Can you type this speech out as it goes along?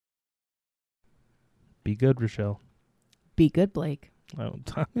Be good, Rochelle. Be good, Blake. I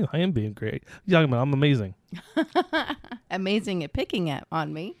am being great. You're talking about I'm amazing. Amazing at picking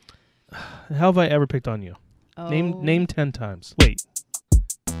on me. How have I ever picked on you? Oh. Name 10 times. Wait.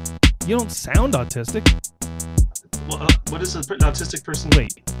 You don't sound autistic. Well, what does an autistic person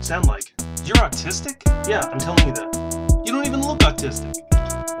sound like? You're autistic? Yeah, I'm telling you that. You don't even look autistic.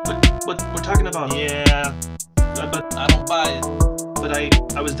 But we're talking about... Yeah, but I don't buy it. But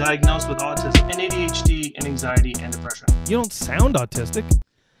I was diagnosed with autism and ADHD and anxiety and depression. You don't sound autistic.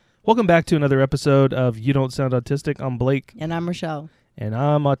 Welcome back to another episode of You Don't Sound Autistic. I'm Blake. And I'm Rochelle. And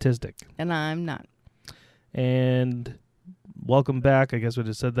I'm autistic. And I'm not. And welcome back. I guess we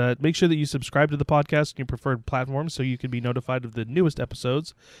just said that. Make sure that you subscribe to the podcast on your preferred platform so you can be notified of the newest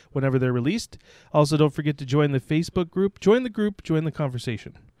episodes whenever they're released. Also, don't forget to join the Facebook group. Join the group. Join the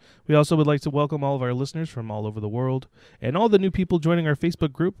conversation. We also would like to welcome all of our listeners from all over the world and all the new people joining our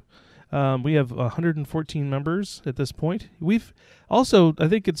Facebook group. We have 114 members at this point. We've also, I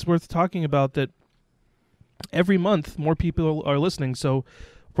think it's worth talking about that every month more people are listening, so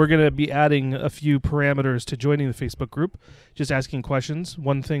we're going to be adding a few parameters to joining the Facebook group, just asking questions.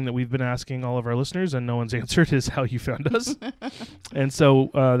 One thing that we've been asking all of our listeners and no one's answered is how you found us. And so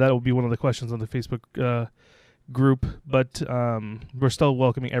that will be one of the questions on the Facebook group, but we're still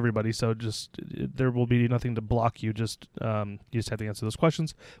welcoming everybody, so just there will be nothing to block you. You just have to answer those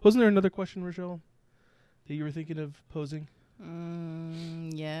questions. Wasn't there another question, Rochelle, that you were thinking of posing?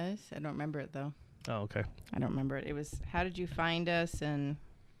 Yes, I don't remember it though. Oh, okay. I don't remember it. It was, how did you find us? And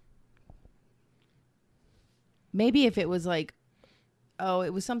maybe if it was like,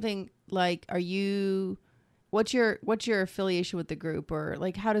 it was something like, what's your affiliation with the group, or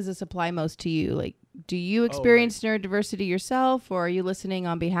like, how does this apply most to you? Like, do you experience neurodiversity yourself, or are you listening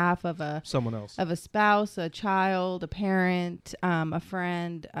on behalf of someone else, of a spouse, a child, a parent, a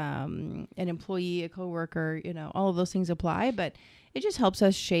friend, an employee, a coworker? You know, all of those things apply, but it just helps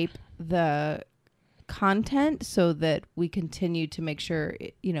us shape the content so that we continue to make sure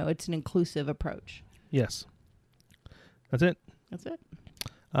it's an inclusive approach. Yes, that's it. That's it.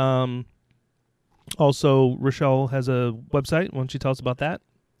 Also, Rochelle has a website. Why don't you tell us about that?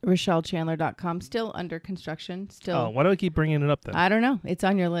 RochelleChandler.com. Still under construction. Why do I keep bringing it up then? I don't know. It's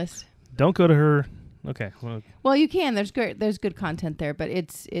on your list. Don't go to her. Okay. Well, you can. There's good content there, but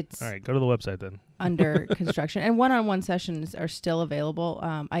it's all right. Go to the website then. Under construction, and one-on-one sessions are still available.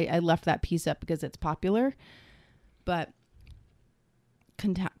 I left that piece up because it's popular, but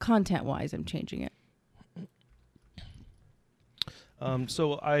content-wise, I'm changing it.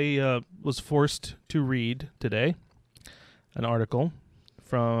 So I was forced to read today an article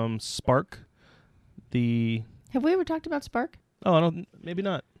from Spark. Have we ever talked about Spark? Oh, maybe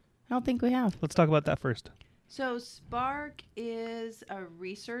not. I don't think we have. Let's talk about that first. So Spark is an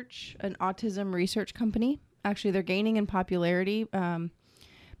autism research company. Actually, they're gaining in popularity. And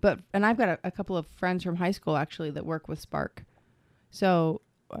I've got a couple of friends from high school actually that work with Spark. So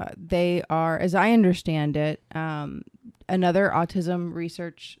they are, as I understand it, another autism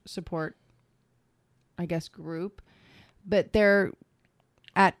research support, I guess, group. But they're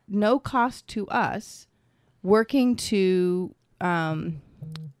at no cost to us working to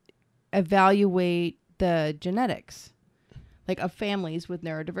evaluate the genetics, like, of families with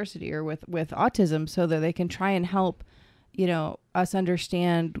neurodiversity or with autism, so that they can try and help, us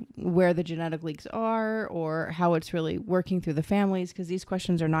understand where the genetic leaks are or how it's really working through the families, because these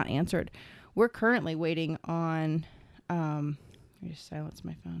questions are not answered. We're currently waiting on, let me just silence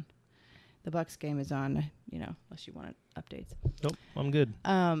my phone. The Bucks game is on, unless you want updates. Nope, I'm good.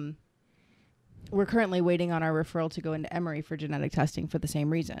 We're currently waiting on our referral to go into Emory for genetic testing for the same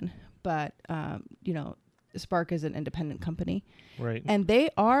reason. But, Spark is an independent company. Right. And they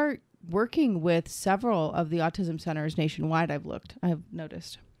are working with several of the autism centers nationwide. I've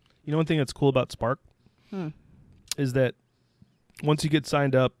noticed. You know, one thing that's cool about Spark is that once you get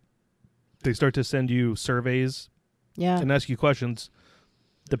signed up, they start to send you surveys and ask you questions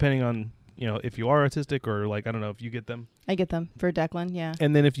depending on, if you are autistic or, like, I don't know if you get them. I get them for Declan, yeah.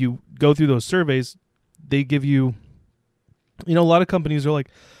 And then if you go through those surveys, they give you, a lot of companies are like,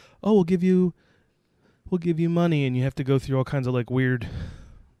 oh, we'll give you money, and you have to go through all kinds of, like, weird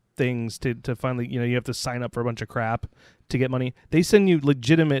things to finally, you have to sign up for a bunch of crap to get money. They send you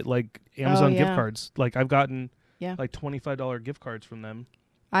legitimate, like, Amazon gift cards. Like, I've gotten like $25 gift cards from them.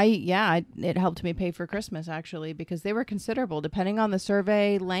 It helped me pay for Christmas, actually, because they were considerable. Depending on the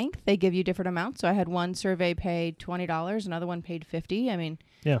survey length, they give you different amounts. So I had one survey paid $20, another one paid $50. I mean,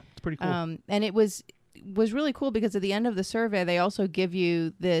 yeah, it's pretty cool. And it was really cool because at the end of the survey, they also give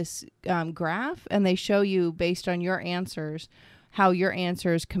you this graph, and they show you, based on your answers, how your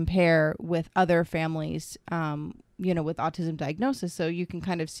answers compare with other families, with autism diagnosis. So you can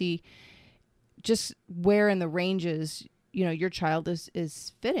kind of see just where in the ranges, your child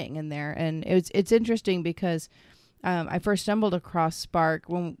is fitting in there. And it's interesting because I first stumbled across Spark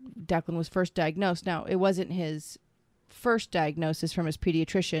when Declan was first diagnosed. Now, it wasn't his first diagnosis from his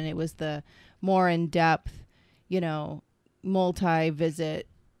pediatrician. It was the more in-depth, multi-visit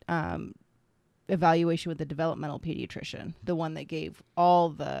evaluation with the developmental pediatrician, the one that gave all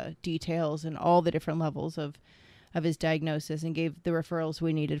the details and all the different levels of his diagnosis and gave the referrals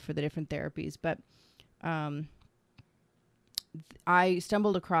we needed for the different therapies. But I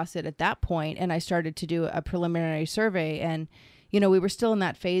stumbled across it at that point, and I started to do a preliminary survey. And, we were still in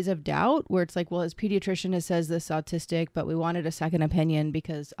that phase of doubt where it's like, well, his pediatrician says this autistic, but we wanted a second opinion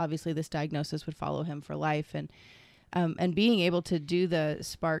because obviously this diagnosis would follow him for life. And being able to do the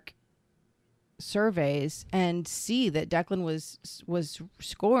Spark surveys and see that Declan was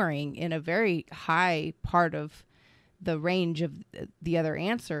scoring in a very high part of the range of the other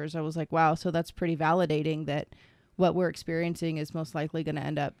answers, I was like, wow, so that's pretty validating that what we're experiencing is most likely going to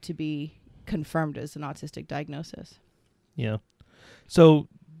end up to be confirmed as an autistic diagnosis. Yeah. So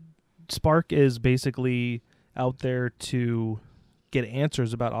Spark is basically out there to get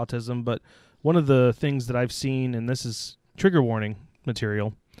answers about autism, but one of the things that I've seen, and this is trigger warning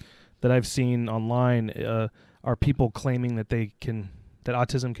material that I've seen online, are people claiming that that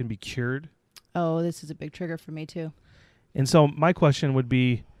autism can be cured. Oh, this is a big trigger for me too. And so my question would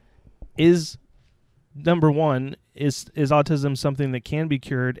be, number one, is autism something that can be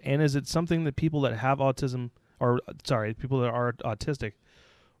cured? And is it something that people that have autism, people that are autistic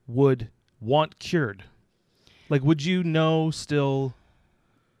would want cured? Like, would you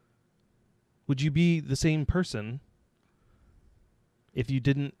be the same person if you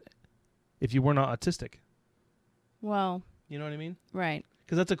were not autistic? Well, you know what I mean? Right.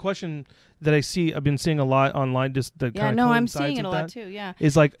 Because that's a question that I've been seeing a lot online. Just that kind of I'm seeing it a lot too. Yeah.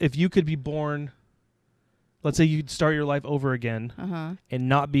 Is like, if you could be born, let's say you'd start your life over again and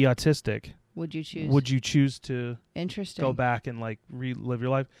not be autistic. Would you choose to go back and like relive your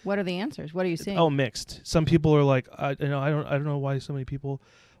life? What are the answers? What are you seeing? Oh, mixed. Some people are like, I don't know why so many people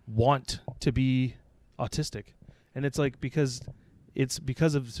want to be autistic, and it's like because it's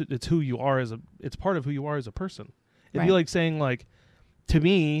who you are it's part of who you are as a person. It'd be like saying, like, to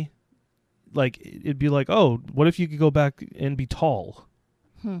me, like, it'd be like, oh, what if you could go back and be tall?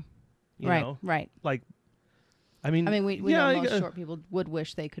 You know? Right. Like, I mean, we know most short people would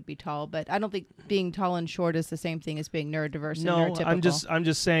wish they could be tall, but I don't think being tall and short is the same thing as being neurodiverse and neurotypical. I'm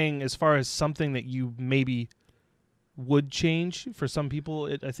just saying, as far as something that you maybe would change for some people,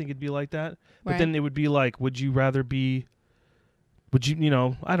 I think it'd be like that. But then it would be like, would you rather be? Would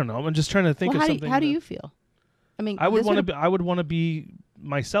you? I don't know. I'm just trying to think of something. How do you feel? I mean, I would want to be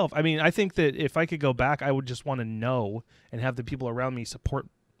myself. I mean, I think that if I could go back, I would just want to know and have the people around me support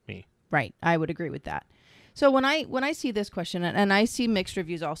me. Right. I would agree with that. So when I see this question, and I see mixed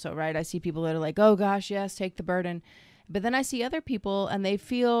reviews also, right? I see people that are like, oh gosh, yes, take the burden. But then I see other people and it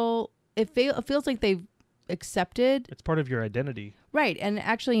feels like they've accepted. It's part of your identity. Right. And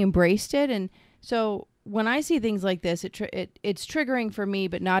actually embraced it. And so when I see things like this, it's triggering for me,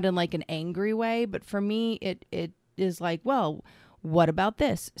 but not in like an angry way. But for me, it is like, well, what about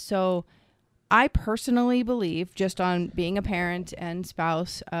this? So I personally believe, just on being a parent and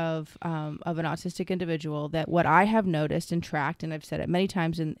spouse of an autistic individual, that what I have noticed and tracked, and I've said it many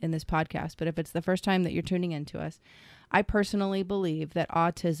times in this podcast, but if it's the first time that you're tuning into us, I personally believe that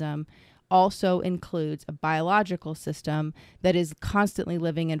autism also includes a biological system that is constantly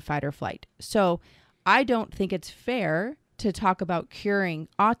living in fight or flight. So I don't think it's fair to talk about curing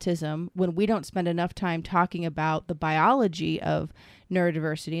autism when we don't spend enough time talking about the biology of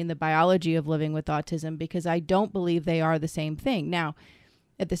neurodiversity and the biology of living with autism, because I don't believe they are the same thing. Now,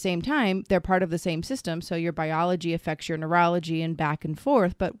 at the same time, they're part of the same system, so your biology affects your neurology and back and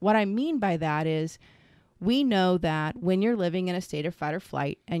forth. But what I mean by that is, we know that when you're living in a state of fight or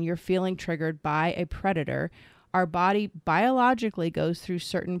flight and you're feeling triggered by a predator, our body biologically goes through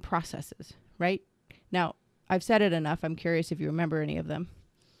certain processes, right? Now, I've said it enough. I'm curious if you remember any of them.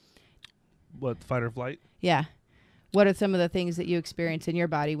 What, fight or flight? Yeah. What are some of the things that you experience in your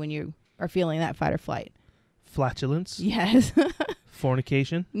body when you are feeling that fight or flight? Flatulence. Yes.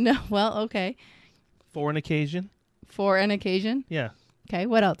 Fornication. No. Well, okay. For an occasion. For an occasion? Yeah. Okay.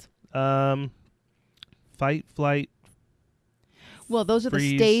 What else? Fight, flight. Well, those are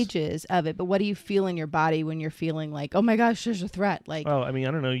freeze. The stages of it. But what do you feel in your body when you're feeling like, oh my gosh, there's a threat? Like, oh, I mean,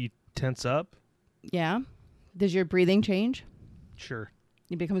 I don't know. You tense up. Yeah. Does your breathing change? Sure.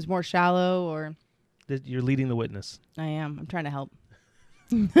 It becomes more shallow, or? You're leading the witness. I am. I'm trying to help.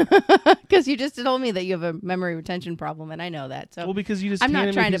 Because you just told me that you have a memory retention problem, and I know that. So well, because you just I'm not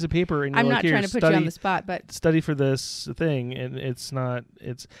handed me a trying piece to- of paper and you're I'm like, not here, trying to put you on the spot, but study for this thing, and it's not.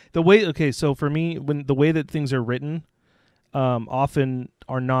 It's the way. Okay, so for me, when the way that things are written, often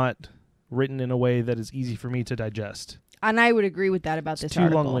are not written in a way that is easy for me to digest. and I would agree with that about It's this too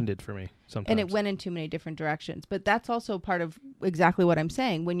article. long-winded for me sometimes. And it went in too many different directions. But that's also part of exactly what I'm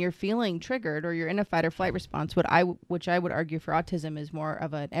saying. When you're feeling triggered or you're in a fight or flight response, which I would argue for autism is more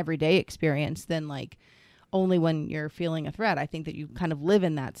of an everyday experience than like only when you're feeling a threat. I think that you kind of live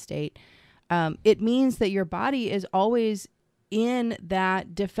in that state. It means that your body is always in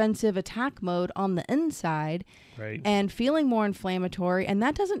that defensive attack mode on the inside right. and feeling more inflammatory. And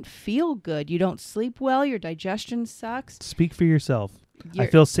that doesn't feel good. You don't sleep well. Your digestion sucks. Speak for yourself. I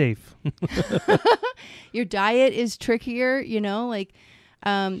Your- feel safe. Your diet is trickier, like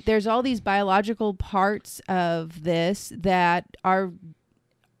there's all these biological parts of this that are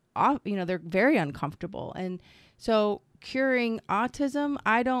they're very uncomfortable. And so curing autism,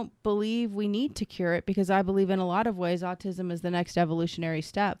 I don't believe we need to cure it, because I believe in a lot of ways autism is the next evolutionary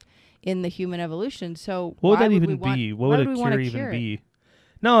step in the human evolution. So What would why that we even want- be? why What would we a wanna cure even cure it? be?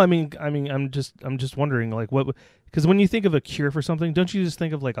 No, I mean, I'm just wondering, like, what? Because when you think of a cure for something, don't you just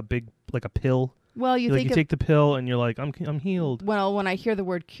think of like a pill? Well, you Like think you of take the pill and you're like, I'm healed. Well, when I hear the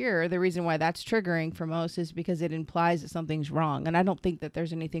word cure, the reason why that's triggering for most is because it implies that something's wrong. And I don't think that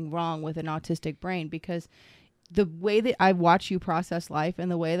there's anything wrong with an autistic brain, because the way that I watch you process life and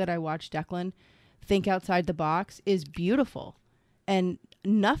the way that I watch Declan think outside the box is beautiful. And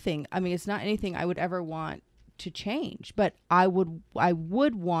it's not anything I would ever want to change, but I would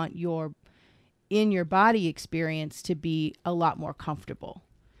want your in your body experience to be a lot more comfortable.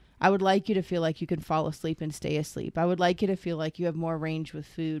 I would like you to feel like you can fall asleep and stay asleep. I would like you to feel like you have more range with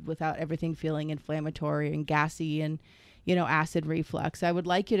food without everything feeling inflammatory and gassy and, acid reflux. I would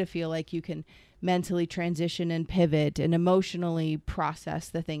like you to feel like you can mentally transition and pivot and emotionally process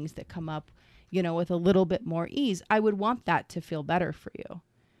the things that come up, with a little bit more ease. I would want that to feel better for you.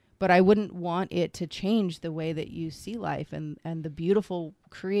 But I wouldn't want it to change the way that you see life and the beautiful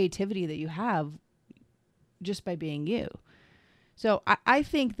creativity that you have just by being you. So I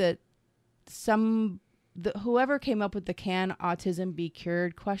think that whoever came up with the "can autism be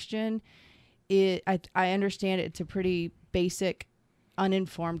cured" question, I understand it's a pretty basic,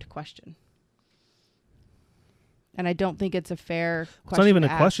 uninformed question. And I don't think it's a fair question. It's not even a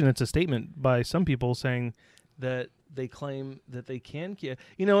to ask. question. It's a statement by some people saying that they claim that they can cure.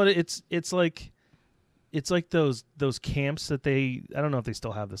 It's like those camps that I don't know if they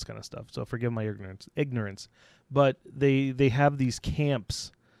still have this kind of stuff. So forgive my ignorance, but they have these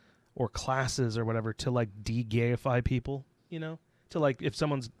camps or classes or whatever to like de-gayify people. To like if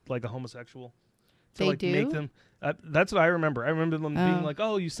someone's like a homosexual, to They like do? make them. That's what I remember. I remember them being Oh. like,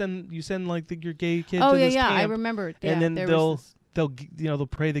 "Oh, you send like your gay kid Oh to yeah, this yeah, I camp," remember. and then there they'll was this- they'll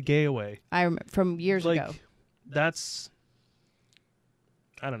pray the gay away. I remember from years Like ago. that's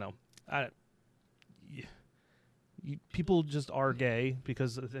I don't know. People just are gay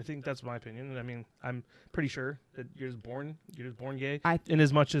because I think that's my opinion. I mean, I'm pretty sure that you're just born gay, in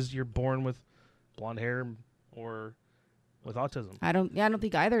as much as you're born with blonde hair or with autism. I don't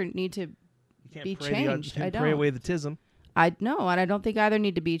think either need to. You can't be pray changed. You I can't pray don't. away the tism. I know, and I don't think either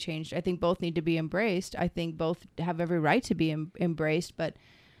need to be changed. I think both need to be embraced. I think both have every right to be embraced, but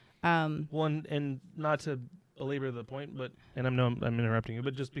One, and not to belabor the point, but I'm interrupting you,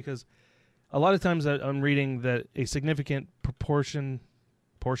 but just because a lot of times I'm reading that a significant portion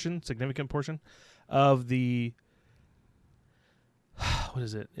of the what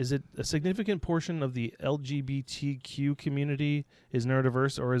is it? Is it a significant portion of the LGBTQ community is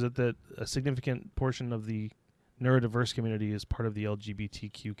neurodiverse, or is it that a significant portion of the neurodiverse community is part of the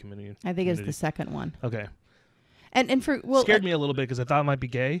LGBTQ community? I think it's the second one. Okay. And for Scared me a little bit because I thought it might be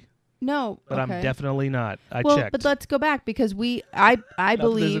gay, no, but I'm okay. definitely not. I well, checked. but let's go back because I Not that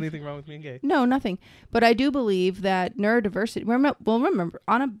believe there's anything wrong with being gay. no, nothing. But I do believe that neurodiversity. Remember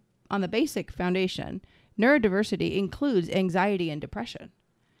on the basic foundation, neurodiversity includes anxiety and depression,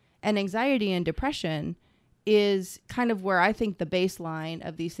 and anxiety and depression is kind of where I think the baseline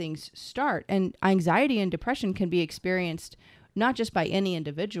of these things start. And anxiety and depression can be experienced not just by any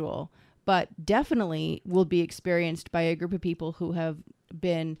individual, but definitely will be experienced by a group of people who have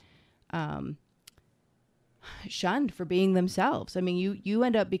been shunned for being themselves. I mean, you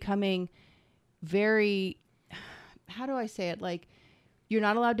end up becoming very, how do I say it? Like, you're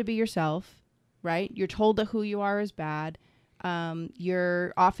not allowed to be yourself, right? You're told that who you are is bad.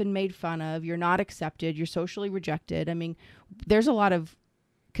 You're often made fun of. You're not accepted. You're socially rejected. I mean, there's a lot of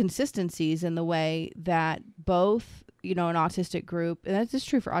consistencies in the way that both, an autistic group, and that's just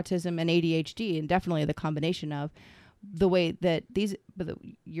true for autism and ADHD, and definitely the combination of the way that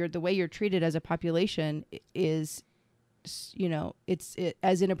the way you're treated as a population is, it's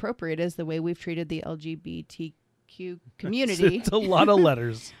as inappropriate as the way we've treated the LGBTQ community. It's a lot of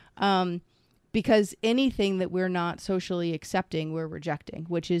letters. Because anything that we're not socially accepting, we're rejecting,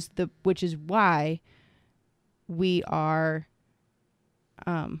 which is why we are.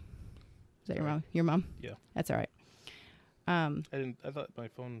 Is that your mom? Your mom? Yeah, that's all right. I thought my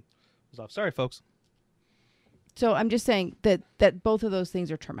phone was off. Sorry, folks. So I'm just saying that both of those things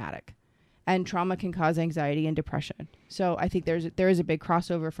are traumatic, and trauma can cause anxiety and depression. So I think there is a big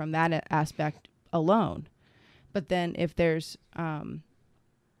crossover from that aspect alone. But then if there's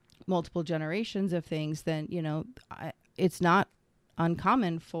multiple generations of things, then it's not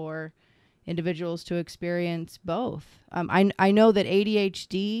uncommon for individuals to experience both. I know that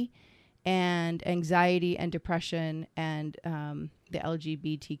ADHD and anxiety and depression and the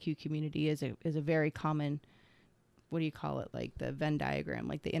LGBTQ community is a very common, what do you call it, like the Venn diagram,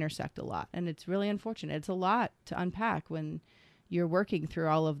 like they intersect a lot, and it's really unfortunate. It's a lot to unpack when you're working through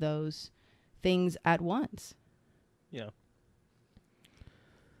all of those things at once. Yeah.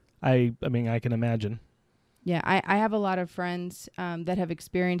 I mean, I can imagine. Yeah, I have a lot of friends that have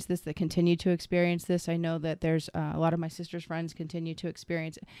experienced this, that continue to experience this. I know that there's a lot of my sister's friends continue to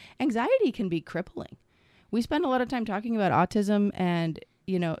experience it. Anxiety can be crippling. We spend a lot of time talking about autism and,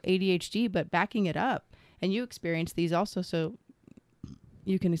 ADHD, but backing it up. And you experience these also, so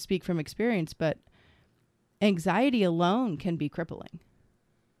you can speak from experience, but anxiety alone can be crippling.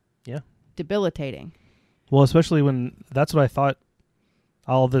 Yeah. Debilitating. Well, especially when that's what I thought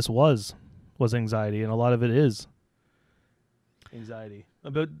all of this was anxiety, and a lot of it is anxiety.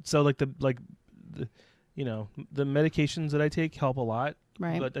 But so the medications that I take help a lot,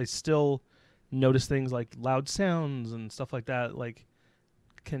 right? But I still notice things like loud sounds and stuff like that, like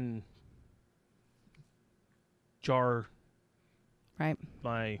can jar, right?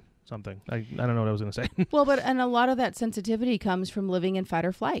 My something. I don't know what I was going to say. Well, and a lot of that sensitivity comes from living in fight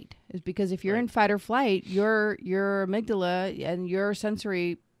or flight. Is because if you're in fight or flight, your amygdala and your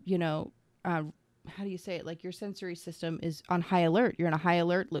sensory, how do you say it? Like your sensory system is on high alert. You're in a high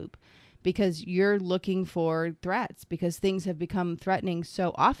alert loop because you're looking for threats, because things have become threatening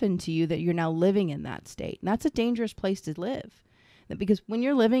so often to you that you're now living in that state. And that's a dangerous place to live. Because when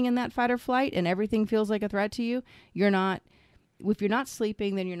you're living in that fight or flight and everything feels like a threat to you, if you're not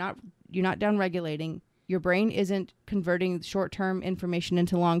sleeping, then you're not down regulating. Your brain isn't converting short-term information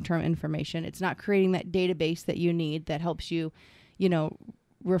into long-term information. It's not creating that database that you need that helps you,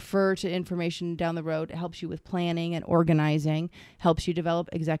 refer to information down the road. It helps you with planning and organizing, helps you develop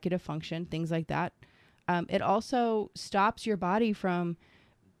executive function, things like that. It also stops your body from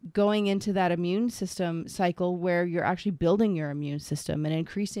going into that immune system cycle where you're actually building your immune system and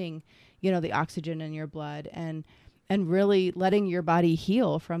increasing, the oxygen in your blood and really letting your body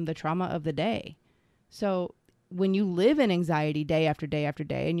heal from the trauma of the day. So when you live in anxiety day after day after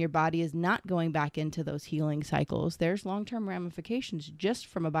day and your body is not going back into those healing cycles, there's long-term ramifications just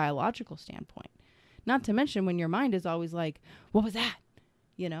from a biological standpoint. Not to mention when your mind is always like, what was that?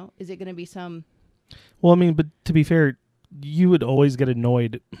 Is it going to be some... Well, I mean, but to be fair, you would always get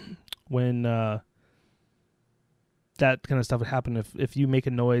annoyed when that kind of stuff would happen. If you make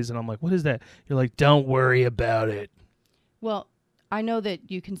a noise and I'm like, what is that? You're like, don't worry about it. Well, I know that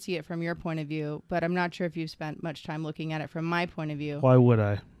you can see it from your point of view, but I'm not sure if you've spent much time looking at it from my point of view. Why would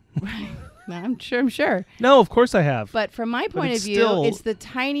I? I'm sure. No, of course I have. But from my point of view, it's the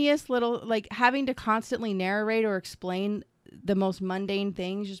tiniest little, like having to constantly narrate or explain the most mundane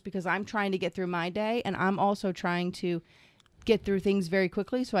things just because I'm trying to get through my day and I'm also trying to get through things very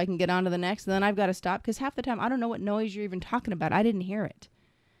quickly so I can get on to the next. And then I've got to stop because half the time I don't know what noise you're even talking about. I didn't hear it.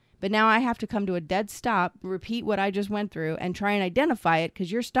 But now I have to come to a dead stop, repeat what I just went through, and try and identify it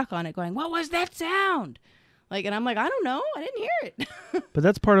because you're stuck on it going, what was that sound? And I'm like, I don't know. I didn't hear it. But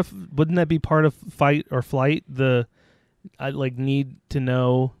that's wouldn't that be part of fight or flight? I need to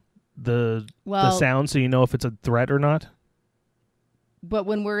know the sound so you know if it's a threat or not? But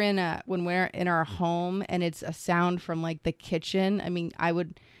when we're in our home and it's a sound from the kitchen, I mean,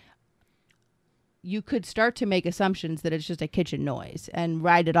 you could start to make assumptions that it's just a kitchen noise and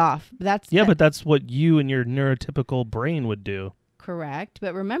write it off. But that's what you and your neurotypical brain would do. Correct.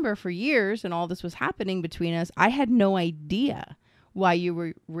 But remember, for years, and all this was happening between us, I had no idea why you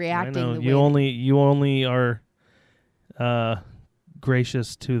were reacting the way you only are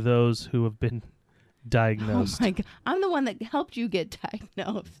gracious to those who have been diagnosed. Oh my God. I'm the one that helped you get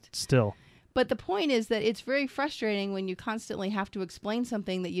diagnosed. Still. But the point is that it's very frustrating when you constantly have to explain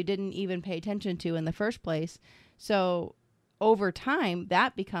something that you didn't even pay attention to in the first place. So over time,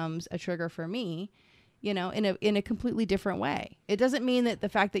 that becomes a trigger for me, in a completely different way. It doesn't mean that the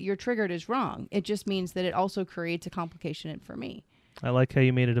fact that you're triggered is wrong. It just means that it also creates a complication for me. I like how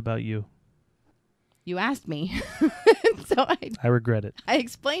you made it about you. You asked me. So I regret it. I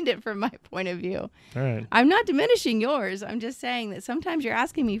explained it from my point of view. All right. I'm not diminishing yours. I'm just saying that sometimes you're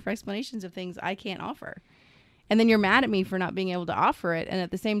asking me for explanations of things I can't offer. And then you're mad at me for not being able to offer it. And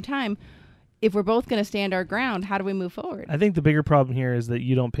at the same time, if we're both going to stand our ground, how do we move forward? I think the bigger problem here is that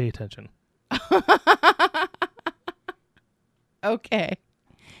you don't pay attention. Okay.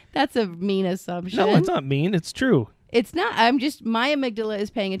 That's a mean assumption. No, it's not mean. It's true. It's not. My amygdala is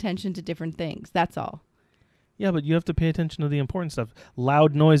paying attention to different things. That's all. Yeah, but you have to pay attention to the important stuff.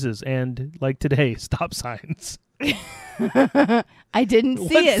 Loud noises and, like today, stop signs. I didn't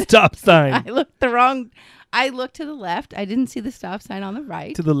see What it. stop sign? I looked to the left. I didn't see the stop sign on the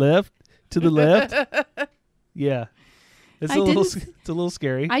right. To the left? To the left? Yeah. It's a little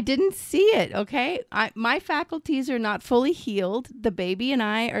scary. I didn't see it, okay? My faculties are not fully healed. The baby and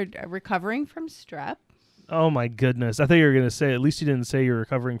I are recovering from strep. Oh, my goodness. I thought you were going to say, at least you didn't say you're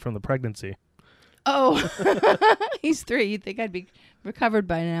recovering from the pregnancy. Oh, he's 3. You'd think I'd be recovered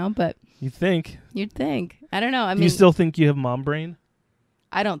by now, but... You think? You'd think. I don't know. Do you still think you have mom brain?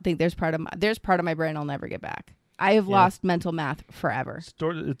 I don't think there's part of my brain I'll never get back. I have lost mental math forever.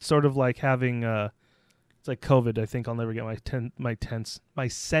 It's sort of like having... it's like COVID. I think I'll never get my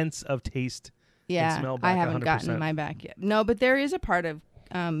sense of taste and smell back. I haven't 100%. gotten my back yet. No, but there is a part of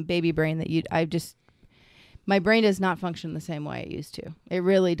baby brain that my brain does not function the same way it used to. It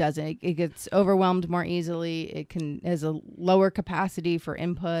really doesn't. It gets overwhelmed more easily. It has a lower capacity for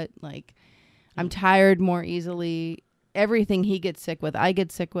input. Like, I'm tired more easily. Everything he gets sick with, I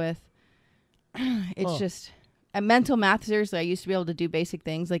get sick with. It's just a mental math. Seriously, I used to be able to do basic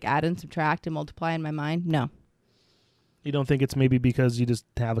things like add and subtract and multiply in my mind. No. You don't think it's maybe because you just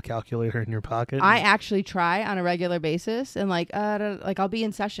have a calculator in your pocket? I actually try on a regular basis, and I'll be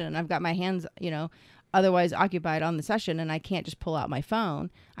in session and I've got my hands, otherwise occupied on the session, and I can't just pull out my phone.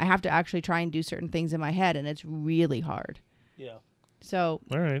 I have to actually try and do certain things in my head, and it's really hard. Yeah. So,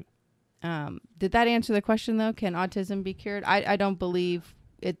 all right. Did that answer the question, though? Can autism be cured? I don't believe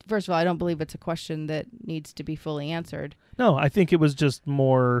it. First of all, I don't believe it's a question that needs to be fully answered. No, I think it was just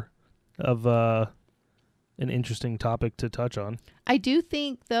more of an interesting topic to touch on. I do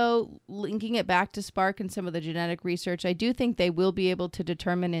think, though, linking it back to Spark and some of the genetic research, I do think they will be able to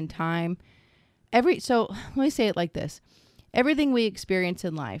determine in time so let me say it like this. Everything we experience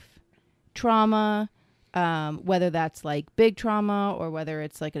in life, trauma, whether that's like big trauma or whether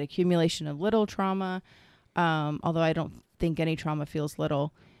it's like an accumulation of little trauma, although I don't think any trauma feels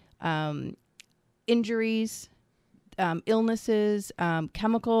little, injuries, illnesses,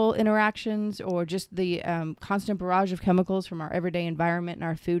 chemical interactions, or just the constant barrage of chemicals from our everyday environment and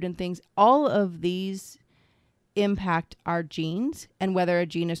our food and things, all of these impact our genes and whether a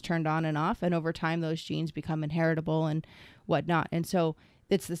gene is turned on and off, and over time those genes become inheritable and whatnot. And so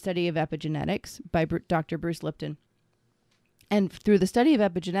it's the study of epigenetics by Dr. Bruce Lipton. And through the study of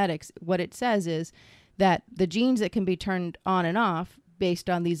epigenetics, what it says is that the genes that can be turned on and off based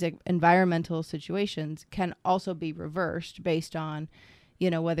on these environmental situations can also be reversed based on,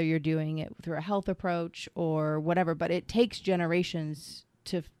 whether you're doing it through a health approach or whatever. But it takes generations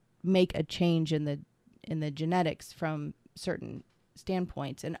to make a change in the genetics from certain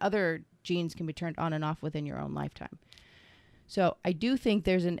standpoints, and other genes can be turned on and off within your own lifetime. So I do think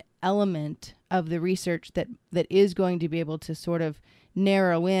there's an element of the research that is going to be able to sort of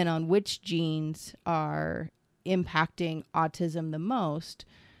narrow in on which genes are impacting autism the most,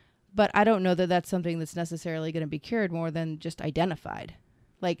 but I don't know that that's something that's necessarily going to be cured more than just identified.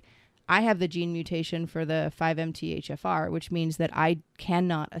 Like, I have the gene mutation for the 5-MTHFR, which means that I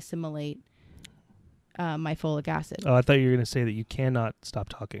cannot assimilate my folic acid. Oh, I thought you were going to say that you cannot stop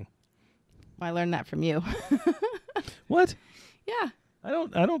talking. I learned that from you. What? Yeah. I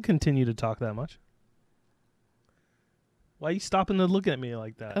don't continue to talk that much. Why are you stopping to look at me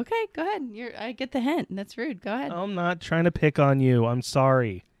like that? Okay, go ahead. I get the hint. That's rude. Go ahead. I'm not trying to pick on you. I'm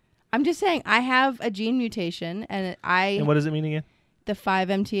sorry. I'm just saying I have a gene mutation, and And what does it mean again? The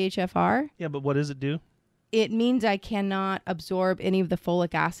 5-MTHFR. Yeah, but what does it do? It means I cannot absorb any of the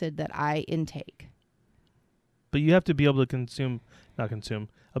folic acid that I intake. But you have to be able to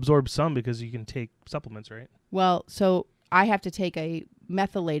absorb some, because you can take supplements, right? Well, so I have to take a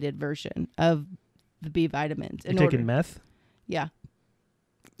methylated version of the B vitamins. You're taking meth? Yeah.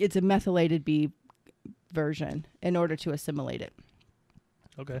 It's a methylated B version in order to assimilate it.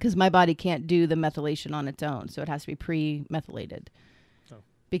 Okay. Because my body can't do the methylation on its own, so it has to be pre-methylated. Oh.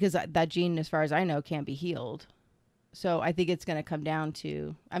 Because that gene, as far as I know, can't be healed. So I think it's going to come down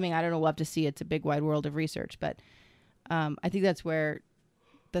to, I mean, I don't know, we'll have to see. It's a big wide world of research, but I think that's where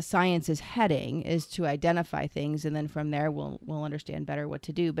the science is heading, is to identify things, and then from there we'll understand better what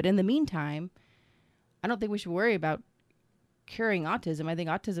to do. But in the meantime, I don't think we should worry about curing autism. I think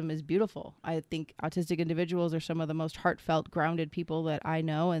autism is beautiful. I think autistic individuals are some of the most heartfelt, grounded people that I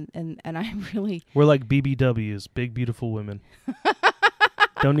know, and I really... We're like BBWs, big, beautiful women.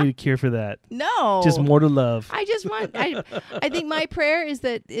 Don't need a cure for that. No. Just more to love. I just want... I think my prayer is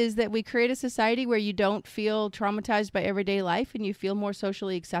that we create a society where you don't feel traumatized by everyday life and you feel more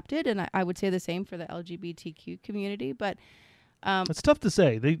socially accepted, and I would say the same for the LGBTQ community, but... it's tough to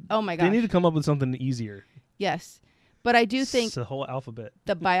say. Oh my gosh. They need to come up with something easier. Yes. But I do think it's the whole alphabet.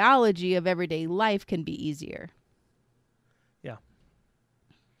 the biology of everyday life can be easier. Yeah.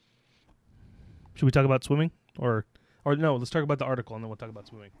 Should we talk about swimming? Or no, let's talk about the article and then we'll talk about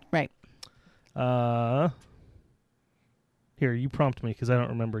swimming. Right. Here, you prompt me because I don't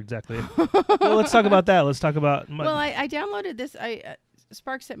remember exactly. Well, let's talk about that. Let's talk about... Well, I downloaded this.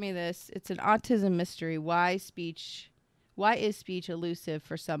 Spark sent me this. It's an autism mystery. Why is speech elusive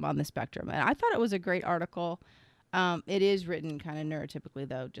for some on the spectrum? And I thought it was a great article. It is written kind of neurotypically,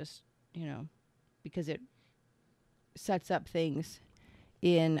 though, just, because it sets up things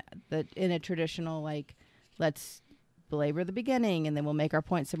in a traditional, like, let's belabor the beginning and then we'll make our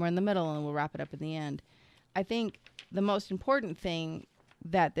point somewhere in the middle and we'll wrap it up in the end. I think the most important thing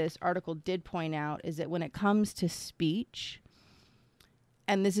that this article did point out is that when it comes to speech,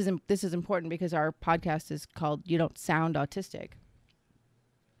 and this is important because our podcast is called You Don't Sound Autistic.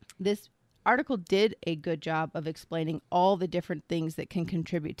 This article did a good job of explaining all the different things that can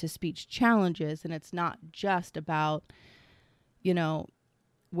contribute to speech challenges, and it's not just about,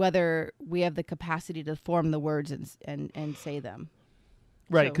 whether we have the capacity to form the words and say them.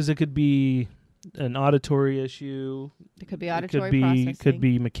 Right, because it could be an auditory issue. It could be auditory processing. Could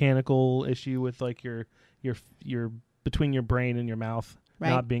be mechanical issue with like your between your brain and your mouth, right,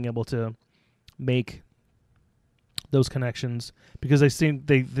 not being able to make those connections. Because I think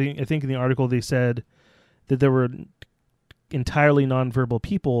in the article they said that there were entirely nonverbal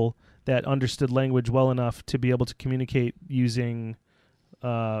people that understood language well enough to be able to communicate using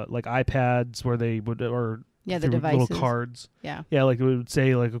like iPads where they would, or the through devices, little cards. Yeah, like it would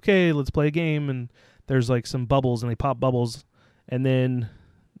say like, okay, let's play a game, and there's like some bubbles and they pop bubbles, and then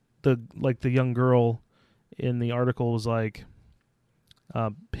the young girl in the article was like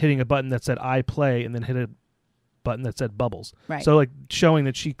hitting a button that said I play, and then hit a button that said bubbles. Right. So like showing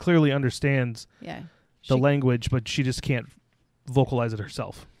that she clearly understands the language, but she just can't vocalize it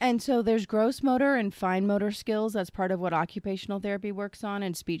herself. And so there's gross motor and fine motor skills. That's part of what occupational therapy works on,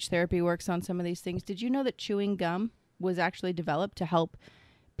 and speech therapy works on some of these things. Did you know that chewing gum was actually developed to help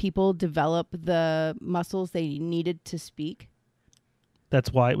people develop the muscles they needed to speak?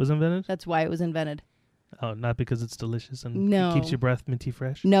 That's why it was invented? That's why it was invented. Oh, not because it's delicious and no. It keeps your breath minty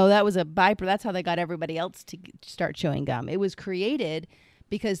fresh? No, that was a byproduct. That's how they got everybody else to start chewing gum. It was created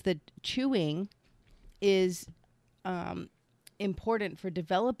because the chewing is important for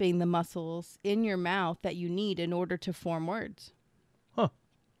developing the muscles in your mouth that you need in order to form words. Huh.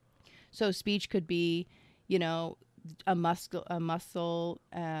 So speech could be, a muscle,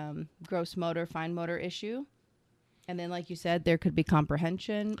 gross motor, fine motor issue. And then, like you said, there could be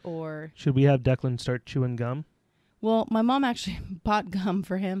comprehension or... Should we have Declan start chewing gum? Well, my mom actually bought gum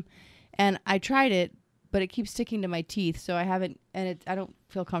for him, and I tried it, but it keeps sticking to my teeth, so I haven't... And I don't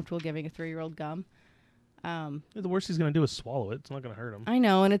feel comfortable giving a 3-year-old gum. The worst he's going to do is swallow it. It's not going to hurt him. I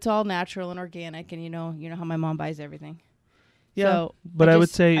know, and it's all natural and organic, and you know how my mom buys everything. Yeah, so but I would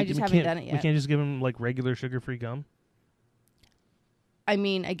say I just haven't done it yet. We can't just give him like regular sugar-free gum. I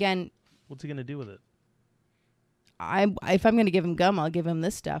mean, again, what's he going to do with it? If I'm going to give him gum, I'll give him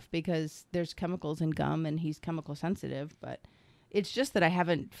this stuff because there's chemicals in gum, and he's chemical sensitive. But it's just that I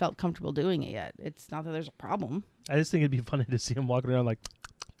haven't felt comfortable doing it yet. It's not that there's a problem. I just think it'd be funny to see him walking around like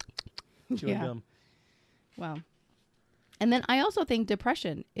chewing gum. Well, and then I also think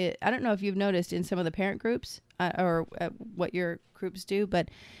depression. I don't know if you've noticed in some of the parent groups or what your groups do, but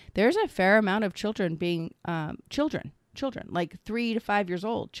there's a fair amount of children being children, like 3 to 5 years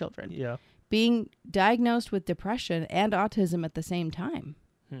old children, being diagnosed with depression and autism at the same time.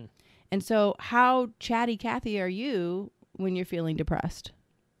 And so, how chatty Cathy are you when you're feeling depressed?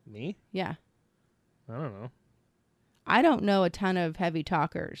 Me? Yeah. I don't know. I don't know a ton of heavy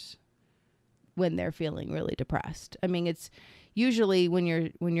talkers when they're feeling really depressed. I mean, it's usually when your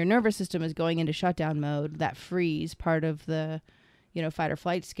nervous system is going into shutdown mode, that freeze part of the, fight or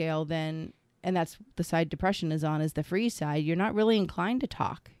flight scale, then, and that's the side depression is on, is the freeze side, you're not really inclined to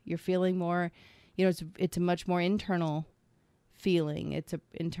talk. You're feeling more, it's a much more internal feeling. It's an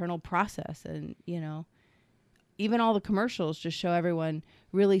internal process. And, even all the commercials just show everyone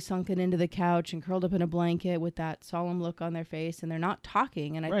really sunken into the couch and curled up in a blanket with that solemn look on their face, and they're not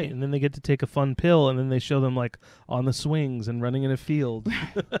talking. And right, and then they get to take a fun pill, and then they show them like on the swings and running in a field.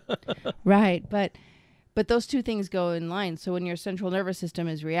 Right, but those two things go in line. So when your central nervous system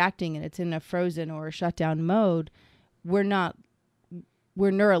is reacting and it's in a frozen or a shutdown mode, we're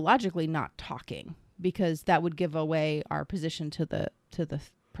neurologically not talking, because that would give away our position to the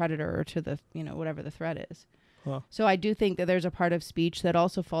predator or to the whatever the threat is. Huh. So I do think that there's a part of speech that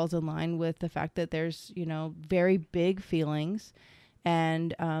also falls in line with the fact that there's very big feelings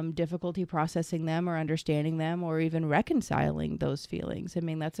and difficulty processing them or understanding them or even reconciling those feelings. I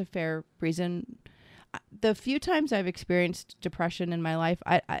mean, that's a fair reason. The few times I've experienced depression in my life,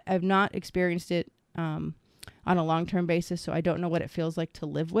 I've not experienced it on a long-term basis, so I don't know what it feels like to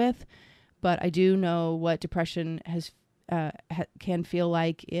live with. But I do know what depression can feel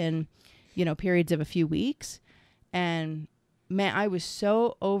like in periods of a few weeks. And man, I was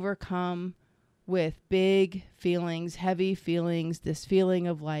so overcome with big feelings, heavy feelings, this feeling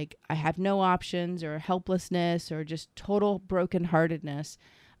of like I have no options or helplessness or just total brokenheartedness.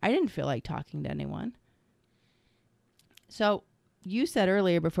 I didn't feel like talking to anyone. So you said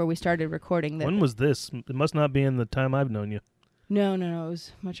earlier before we started recording that... When was this? It must not be in the time I've known you. No. It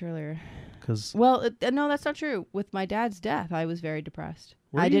was much earlier. Well, no, that's not true. With my dad's death, I was very depressed.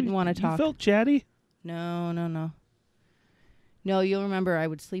 I didn't want to talk. You felt chatty? No. No, you'll remember I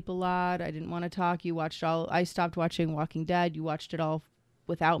would sleep a lot. I didn't want to talk. I stopped watching Walking Dead. You watched it all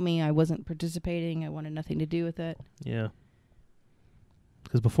without me. I wasn't participating. I wanted nothing to do with it. Yeah.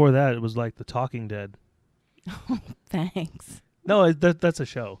 Because before that, it was like The Talking Dead. Oh, thanks. No, that's a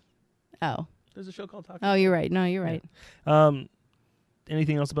show. Oh. There's a show called Talking Dead. Dead. You're right. No, you're right.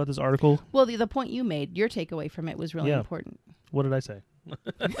 Anything else about this article? Well, the point you made, your takeaway from it was really important. What did I say?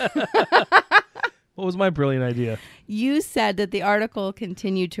 What was my brilliant idea? You said that the article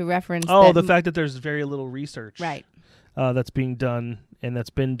continued to reference... the fact that there's very little research. Right. That's being done and that's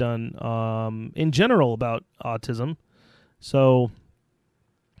been done in general about autism. So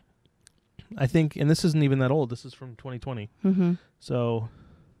I think, and this isn't even that old. This is from 2020. Mm-hmm. So,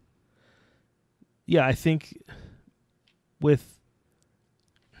 yeah, I think with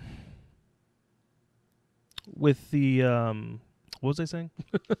the... what was I saying?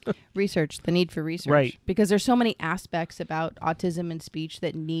 Research, the need for research. Right. Because there's so many aspects about autism and speech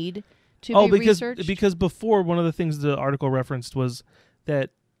that need to be researched. Because before, one of the things the article referenced was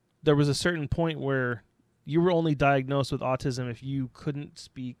that there was a certain point where you were only diagnosed with autism if you couldn't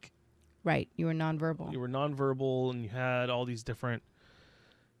speak. Right. You were nonverbal. You were nonverbal, and you had all these different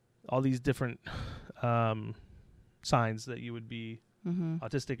signs that you would be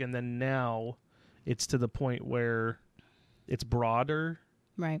autistic. And then now it's to the point where it's broader,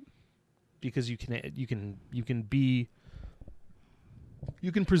 right? Because you can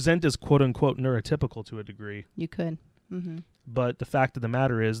present as quote unquote neurotypical to a degree. You could, but the fact of the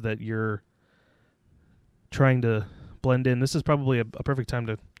matter is that you're trying to blend in. This is probably a perfect time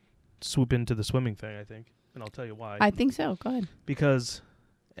to swoop into the swimming thing, I think, and I'll tell you why. I think so. Go ahead. Because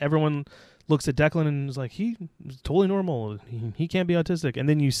everyone looks at Declan and is like, he's totally normal. He can't be autistic, and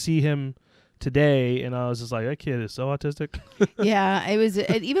then you see him today, and I was just like, that kid is so autistic. Yeah, it was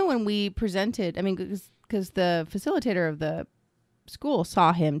even when we presented. I mean, because the facilitator of the school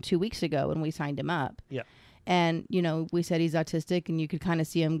saw him 2 weeks ago when we signed him up. Yeah, and we said he's autistic, and you could kind of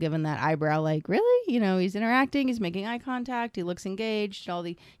see him giving that eyebrow, like, really? He's interacting, he's making eye contact, he looks engaged.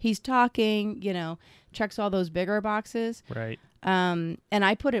 He's talking. Checks all those bigger boxes. Right. And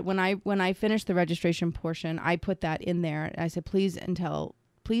I put it when I finished the registration portion, I put that in there. I said, please tell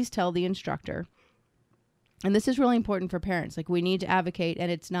the instructor. And this is really important for parents. Like, we need to advocate,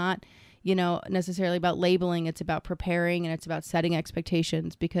 and it's not, necessarily about labeling. It's about preparing, and it's about setting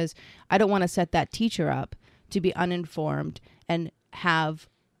expectations, because I don't want to set that teacher up to be uninformed and have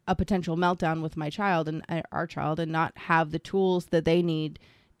a potential meltdown with my child and our child, and not have the tools that they need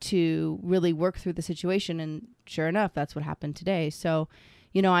to really work through the situation. And sure enough, that's what happened today. So,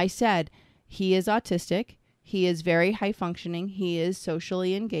 I said, he is autistic. He is very high functioning. He is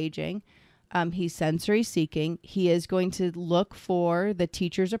socially engaging. He's sensory seeking. He is going to look for the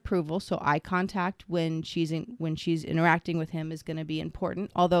teacher's approval. So eye contact when she's interacting with him is going to be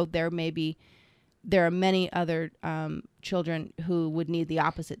important. Although there are many other children who would need the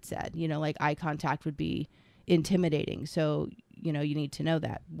opposite said. Like eye contact would be intimidating. So you need to know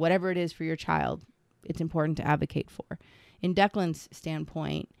that whatever it is for your child, it's important to advocate for. in Declan's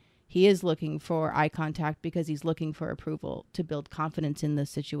standpoint, he is looking for eye contact because he's looking for approval to build confidence in the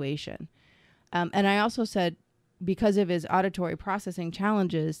situation. And I also said, because of his auditory processing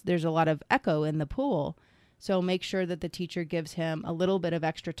challenges, there's a lot of echo in the pool. So make sure that the teacher gives him a little bit of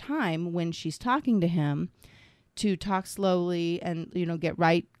extra time when she's talking to him to talk slowly and, get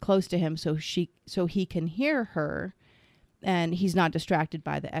right close to him so he can hear her and he's not distracted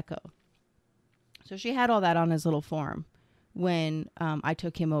by the echo. So she had all that on his little form when I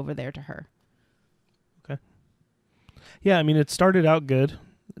took him over there to her. Okay. Yeah, I mean, it started out good.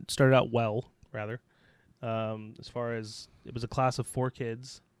 It started out well, rather. As far as it was a class of 4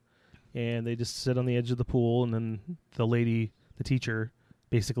 kids, and they just sit on the edge of the pool, and then the teacher,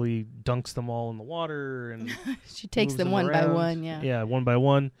 basically dunks them all in the water, and she takes them one by one. Yeah, one by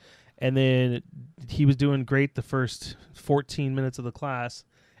one. And then he was doing great the first 14 minutes of the class,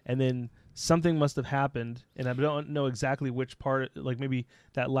 and then something must have happened, and I don't know exactly which part, like maybe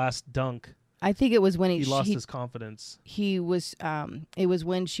that last dunk. I think it was when he lost his confidence. It was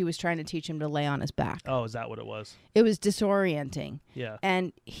when she was trying to teach him to lay on his back. Oh, is that what it was? It was disorienting. Yeah.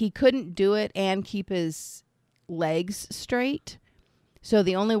 And he couldn't do it and keep his legs straight. So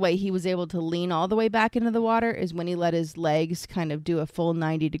the only way he was able to lean all the way back into the water is when he let his legs kind of do a full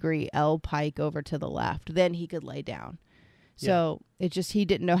 90-degree L pike over to the left. Then he could lay down. So he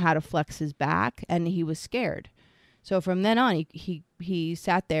didn't know how to flex his back, and he was scared. So from then on, he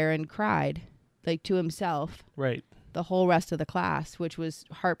sat there and cried, like to himself. Right. The whole rest of the class, which was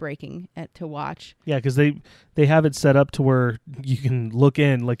heartbreaking to watch. Yeah, because they have it set up to where you can look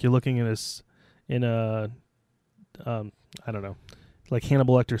in, like you're looking in a I don't know, like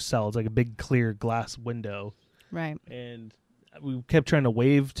Hannibal Lecter's cell. It's like a big clear glass window. Right. And we kept trying to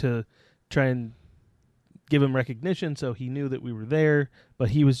wave to try and give him recognition, so he knew that we were there,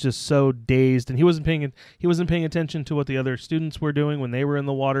 but he was just so dazed, and he wasn't paying attention to what the other students were doing when they were in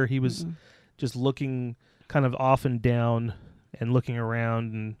the water. He was just looking kind of off and down and looking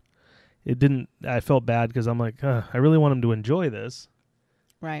around, and I felt bad because I'm like, I really want him to enjoy this.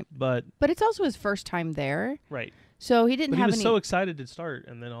 Right. But it's also his first time there. Right. So he didn't have any... He was so excited to start,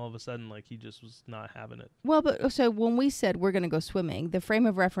 and then all of a sudden, like, he just was not having it. Well, but so when we said we're going to go swimming, the frame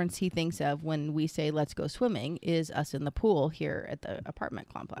of reference he thinks of when we say let's go swimming is us in the pool here at the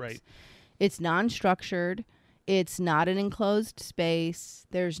apartment complex. Right. It's non-structured. It's not an enclosed space.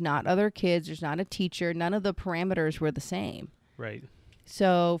 There's not other kids. There's not a teacher. None of the parameters were the same. Right.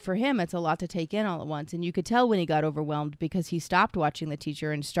 So for him, it's a lot to take in all at once. And you could tell when he got overwhelmed because he stopped watching the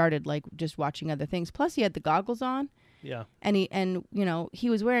teacher and started like just watching other things. Plus he had the goggles on. Yeah. And he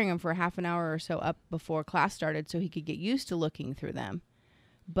was wearing them for half an hour or so up before class started so he could get used to looking through them.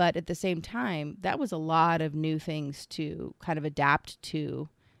 But at the same time, that was a lot of new things to kind of adapt to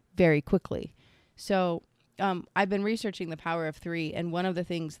very quickly. So I've been researching the power of 3. And one of the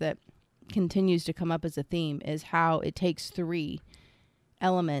things that continues to come up as a theme is how it takes 3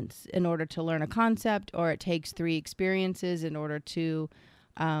 elements in order to learn a concept, or it takes 3 experiences in order to,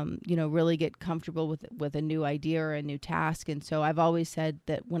 really get comfortable with a new idea or a new task. And so I've always said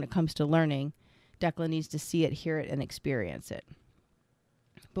that when it comes to learning, Declan needs to see it, hear it, and experience it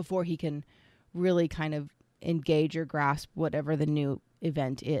before he can really kind of engage or grasp whatever the new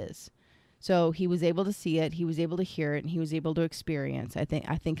event is. So he was able to see it, he was able to hear it, and he was able to experience. I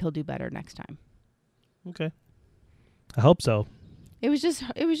think he'll do better next time. Okay. I hope so. It was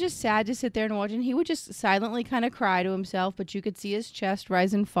just sad to sit there and watch, and he would just silently kind of cry to himself, but you could see his chest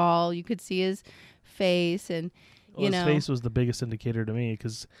rise and fall. You could see his face, and his face was the biggest indicator to me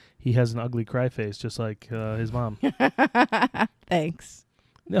because he has an ugly cry face, just like his mom. Thanks.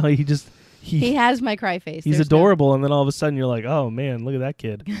 No, he has my cry face. He's adorable, and then all of a sudden you're like, oh man, look at that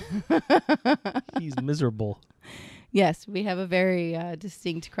kid. He's miserable. Yes, we have a very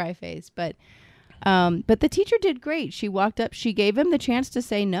distinct cry face, but the teacher did great. She walked up, she gave him the chance to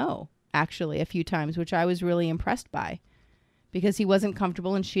say no, actually, a few times, which I was really impressed by because he wasn't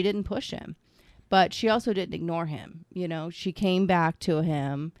comfortable and she didn't push him. But she also didn't ignore him. She came back to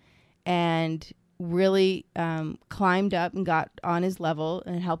him and really climbed up and got on his level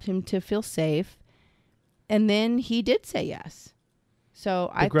and helped him to feel safe. And then he did say yes.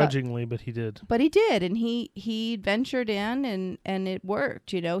 So begrudgingly, but he did. But he did, and he ventured in, and it worked.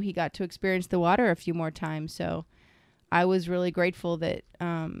 He got to experience the water a few more times. So I was really grateful that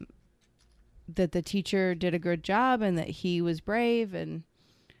that the teacher did a good job and that he was brave. And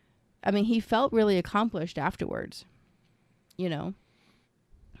I mean, he felt really accomplished afterwards. And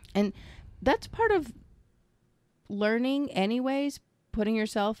that's part of learning, anyways. Putting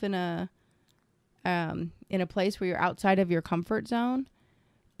yourself in a place where you're outside of your comfort zone.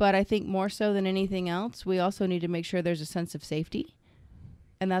 But I think more so than anything else, we also need to make sure there's a sense of safety.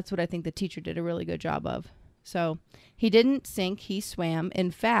 And that's what I think the teacher did a really good job of. So he didn't sink, he swam. In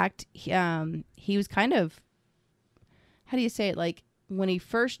fact, he was kind of, how do you say it? Like when he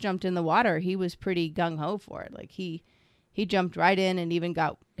first jumped in the water, he was pretty gung-ho for it. Like he jumped right in and even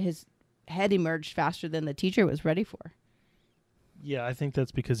got his head emerged faster than the teacher was ready for. Yeah, I think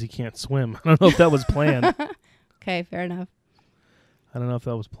that's because he can't swim. I don't know if that was planned. Okay, fair enough. I don't know if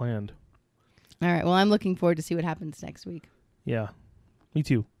that was planned. All right. Well, I'm looking forward to see what happens next week. Yeah, me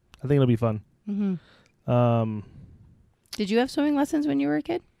too. I think it'll be fun. Mm-hmm. Did you have swimming lessons when you were a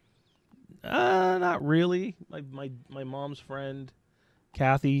kid? Not really. My mom's friend,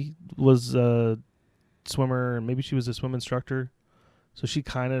 Kathy, was a swimmer, and maybe she was a swim instructor. So she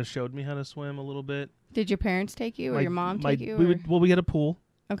kind of showed me how to swim a little bit. Did your parents take you or your mom take you? We had a pool.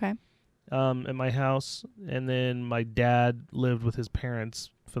 Okay. At my house, and then my dad lived with his parents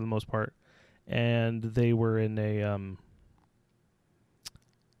for the most part, and they were in a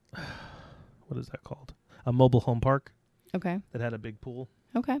what is that called? A mobile home park. Okay. That had a big pool.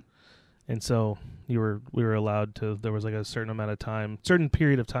 Okay. And so we were allowed to. There was like a certain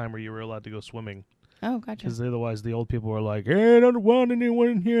period of time where you were allowed to go swimming. Oh, gotcha. Because otherwise, the old people were like, "Hey, I don't want anyone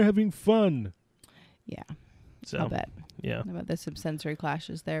in here having fun." Yeah. So I'll bet. yeah. I bet there's some sensory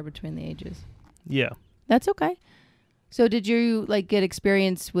clashes there between the ages. Yeah. That's okay. So did you get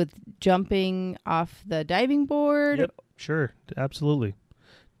experience with jumping off the diving board? Yep. Sure. Absolutely.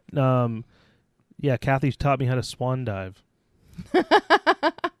 Yeah, Kathy taught me how to swan dive.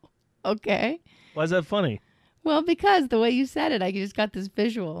 Okay. Why is that funny? Well, because the way you said it, I just got this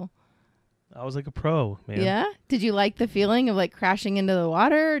visual. I was like a pro, man. Yeah? Did you like the feeling of crashing into the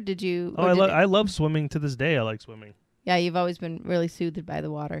water? Did you... Oh, I love swimming to this day. I like swimming. Yeah, you've always been really soothed by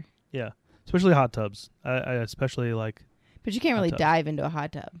the water. Yeah, especially hot tubs. I especially like... But you can't really dive into a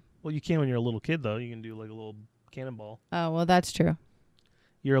hot tub. Well, you can when you're a little kid, though. You can do like a little cannonball. Oh, well, that's true.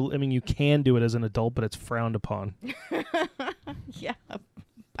 You can do it as an adult, but it's frowned upon. Yeah,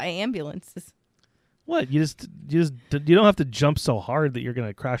 by ambulances. What? You don't have to jump so hard that you're going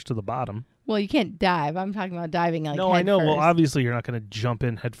to crash to the bottom. Well, you can't dive. I'm talking about diving No, I know. First. Well, obviously you're not going to jump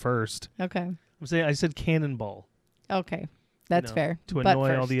in head first. Okay. I said cannonball. Okay. That's fair. To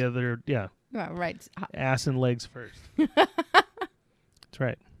annoy all the other, yeah. Right. Ass and legs first. That's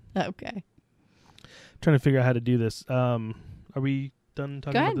right. Okay. Trying to figure out how to do this. Are we done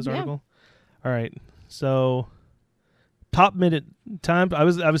talking about this article? All right. So, pop minute time. I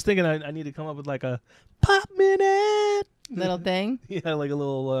was thinking I need to come up with like a pop minute little thing. Yeah, like a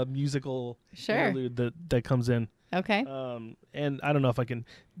little musical interlude that comes in. Okay. And I don't know if I can.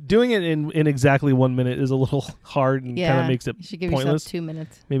 Doing it in exactly 1 minute is a little hard and kind of makes it you should give pointless. Yourself 2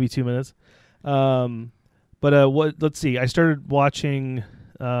 minutes. Maybe 2 minutes. But let's see. I started watching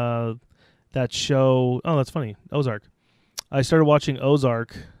that show. Oh, that's funny. Ozark. I started watching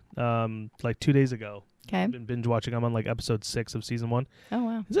Ozark like 2 days ago. Okay. I've been binge watching. I'm on like episode 6 of season 1. Oh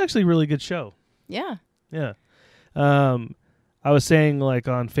wow. It's actually a really good show. Yeah. Yeah. I was saying like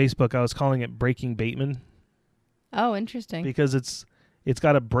on Facebook, I was calling it Breaking Bateman. Oh, interesting. Because it's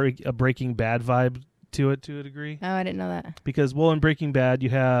got a Breaking Bad vibe to it to a degree. Oh, I didn't know that. Because in Breaking Bad you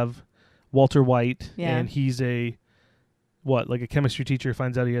have Walter White, yeah. and he's a chemistry teacher,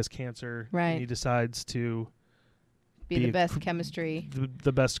 finds out he has cancer, right? And he decides to be the best chemistry,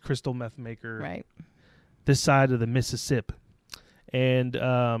 the best crystal meth maker, right? This side of the Mississippi, and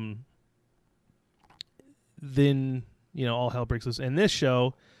then all hell breaks loose. In this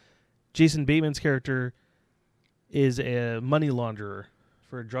show, Jason Bateman's character is a money launderer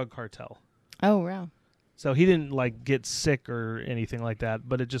for a drug cartel. Oh wow! So he didn't get sick or anything like that.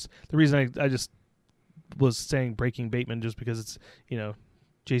 But the reason I just was saying Breaking Bateman just because it's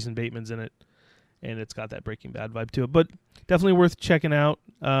Jason Bateman's in it, and it's got that Breaking Bad vibe to it. But definitely worth checking out.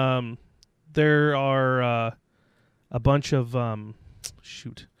 There are a bunch of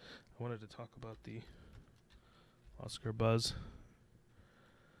shoot. I wanted to talk about the Oscar buzz.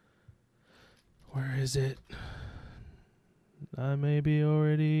 Where is it? I may be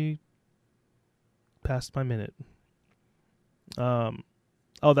already past my minute.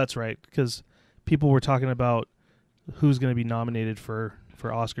 Oh, that's right, because people were talking about who's going to be nominated for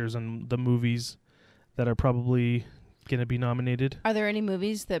Oscars and the movies that are probably going to be nominated. Are there any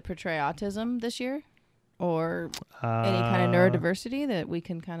movies that portray autism this year, or any kind of neurodiversity that we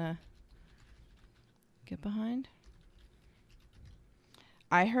can kind of get behind?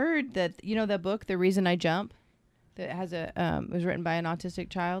 I heard that that book, The Reason I Jump, that has was written by an autistic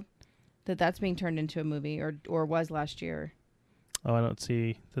child, that's being turned into a movie or was last year. Oh, I don't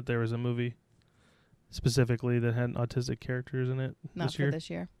see that there was a movie. specifically that had autistic characters in it Not this for year? this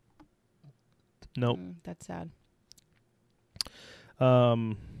year. Nope. That's sad.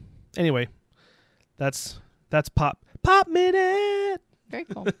 Anyway, that's Pop Minute. Very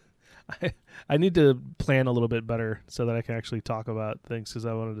cool. I need to plan a little bit better so that I can actually talk about things, because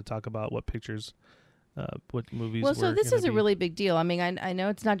I wanted to talk about what pictures, what movies. Well, so were this gonna is a be. really big deal. I mean, I know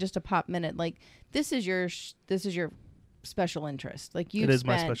it's not just a Pop Minute. Like, this is your special interest. Like, you. It is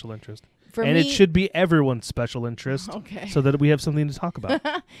my special interest, For and me, it should be everyone's special interest, okay. so that we have something to talk about.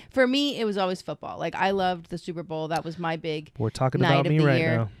 For me, it was always football. Like, I loved the Super Bowl. That was my big. We're talking Night about of me the right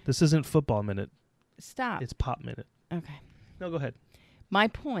year. now. This isn't Football Minute. Stop. It's Pop Minute. Okay. No, go ahead. My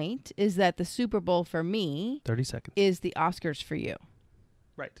point is that the Super Bowl for me 30 seconds. is the Oscars for you.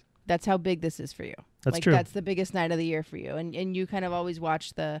 Right. That's how big this is for you. That's like, true. That's the biggest night of the year for you. And you kind of always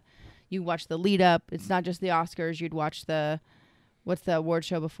watch the lead up. It's not just the Oscars. You'd watch what's the award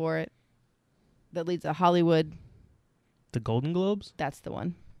show before it that leads to Hollywood? The Golden Globes? That's the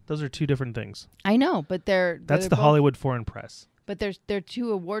one. Those are two different things. I know, but they're That's the both, Hollywood Foreign Press. But they're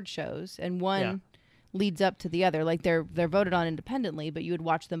two award shows, and one Yeah. leads up to the other. Like, they're voted on independently, but you would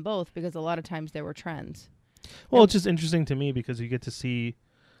watch them both because a lot of times there were trends. Well, it's just interesting to me because you get to see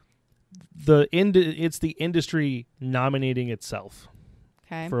it's the industry nominating itself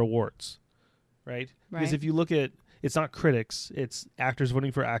Okay. for awards, right? Because Right. if you look at, it's not critics, it's actors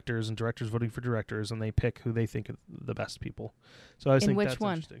voting for actors and directors voting for directors, and they pick who they think are the best people. So I In think which that's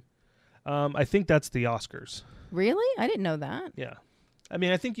one? interesting. I think that's the Oscars. Really? I didn't know that. Yeah. I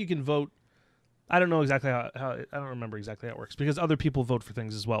mean, I think you can vote. I don't know exactly how I don't remember exactly how it works because other people vote for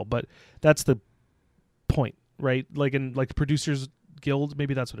things as well, but that's the point, right? Like in the Producers Guild,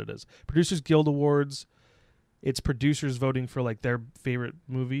 maybe that's what it is. Producers Guild Awards, it's producers voting for like their favorite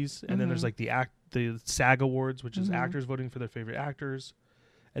movies, and then there's Mhm. like the SAG Awards, which is Mhm. actors voting for their favorite actors.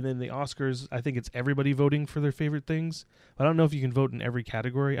 And then the Oscars, I think it's everybody voting for their favorite things. I don't know if you can vote in every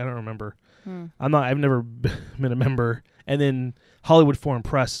category. I don't remember. I've never been a member. And then Hollywood Foreign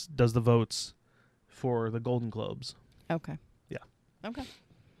Press does the votes for the Golden Globes. Okay. Yeah. Okay.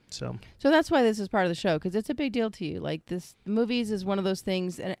 So So that's why this is part of the show, because it's a big deal to you. Like, this movies is one of those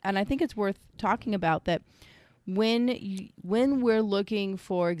things, and I think it's worth talking about that when we're looking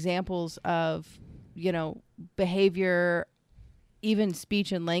for examples of, behavior, even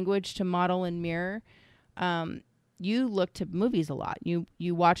speech and language to model and mirror, you look to movies a lot. You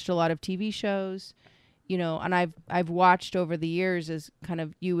watched a lot of TV shows, and I've watched over the years as kind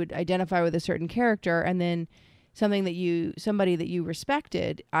of you would identify with a certain character, and then somebody that you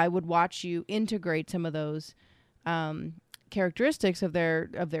respected, I would watch you integrate some of those characteristics of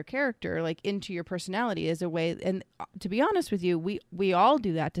their character, like, into your personality as a way. And to be honest with you, we all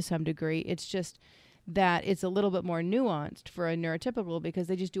do that to some degree. It's just that it's a little bit more nuanced for a neurotypical because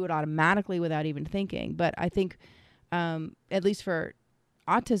they just do it automatically without even thinking. But I think, at least for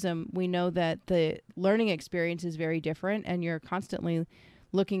autism, we know that the learning experience is very different, and you're constantly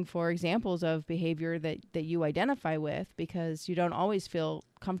looking for examples of behavior that you identify with because you don't always feel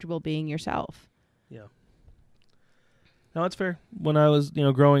comfortable being yourself. yeah. No, that's fair. When I was,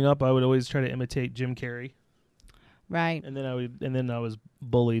 growing up, I would always try to imitate Jim Carrey, Right. and then I was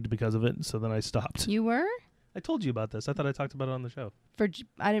bullied because of it. So then I stopped. You were? I told you about this. I thought I talked about it on the show.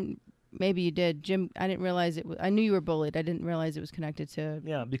 I didn't, maybe you did. Jim, I didn't realize it was, I knew you were bullied. I didn't realize it was connected to.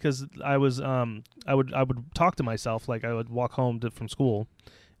 Yeah, because I was I would talk to myself, like I would walk home from school,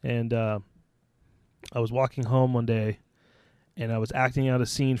 and I was walking home one day, and I was acting out a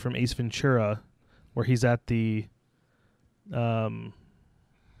scene from Ace Ventura, where he's at the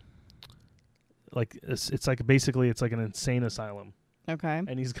like it's like basically it's like an insane asylum, Okay.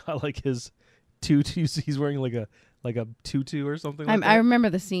 and he's got like his tutu. He's wearing like a tutu or something. Like I that. remember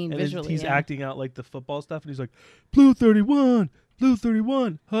the scene And visually. he's yeah. acting out like the football stuff, and he's like, Blue 31,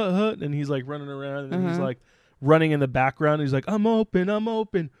 hut, hut. And he's like running around, and he's like running in the background. And he's like, I'm open,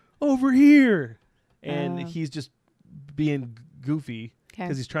 over here. And he's just being goofy Okay.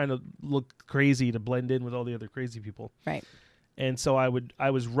 because he's trying to look crazy to blend in with all the other crazy people. Right. And so I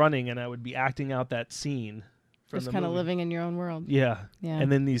was running, and I would be acting out that scene from Just the kind of movie. living in your own world. Yeah. Yeah.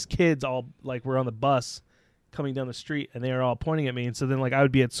 And then these kids all like were on the bus coming down the street, and they were all pointing at me. And so then like I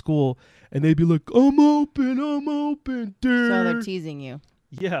would be at school, and they'd be like, I'm open, dude. So they're teasing you.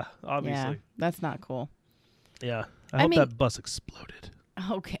 Yeah, obviously. Yeah. That's not cool. Yeah. I I hope mean- that bus exploded.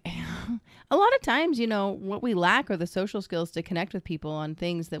 Okay. A lot of times, what we lack are the social skills to connect with people on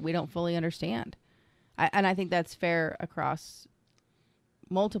things that we don't fully understand. And I think that's fair across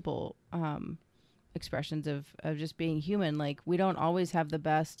multiple expressions of just being human. Like, we don't always have the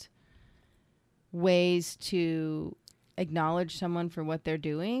best ways to acknowledge someone for what they're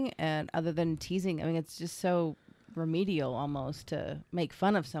doing, and other than teasing. I mean, it's just so remedial almost to make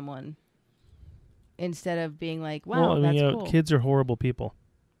fun of someone instead of being like, wow, well, I mean, that's cool. Kids are horrible people.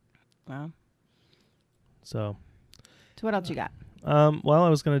 Wow. So what else you got? Well, I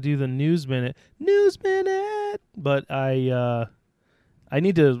was going to do the news minute, but I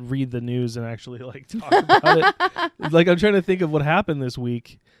need to read the news and actually like talk about it. Like I'm trying to think of what happened this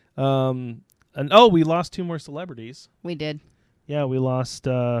week. And we lost 2 more celebrities. We did. Yeah, we lost.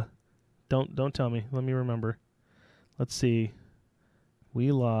 Don't tell me. Let me remember. Let's see.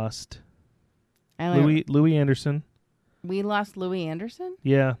 We lost Louis Anderson. We lost Louis Anderson?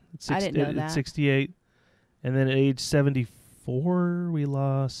 Yeah, I didn't know that. At 68, and then at age 74, we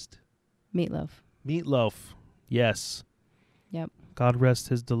lost Meatloaf. Yes. Yep. God rest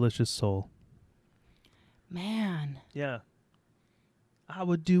his delicious soul. Man. Yeah. I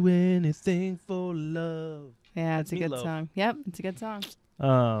would do anything for love. Yeah, That's it's a good Meatloaf. song. Yep, it's a good song.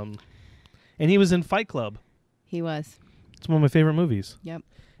 And he was in Fight Club. He was. It's one of my favorite movies. Yep.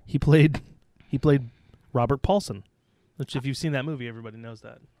 He played Robert Paulson, which if you've seen that movie, everybody knows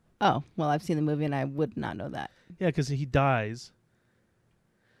that. Oh, well, I've seen the movie and I would not know that. Yeah, because he dies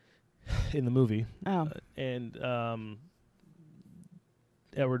in the movie. Oh. And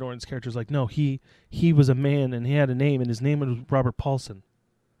Edward Norton's character's like, no, he was a man and he had a name and his name was Robert Paulson.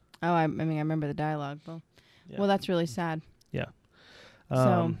 Oh, I mean, I remember the dialogue. Well, that's really sad. Yeah.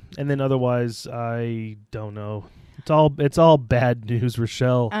 So And then otherwise, I don't know. It's all bad news,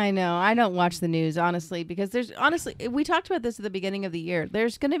 Rochelle. I know. I don't watch the news, honestly, because we talked about this at the beginning of the year.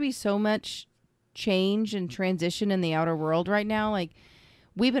 There's going to be so much change and transition in the outer world right now. Like,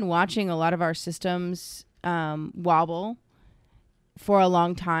 we've been watching a lot of our systems wobble for a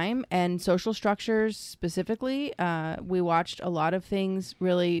long time, and social structures specifically. We watched a lot of things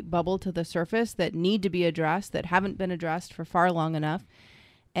really bubble to the surface that need to be addressed, that haven't been addressed for far long enough.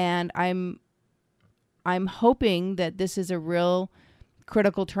 And I'm hoping that this is a real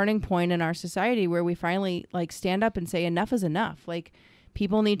critical turning point in our society where we finally like stand up and say enough is enough. Like,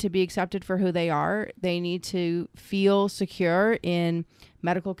 people need to be accepted for who they are. They need to feel secure in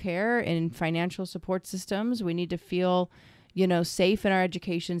medical care and financial support systems. We need to feel, safe in our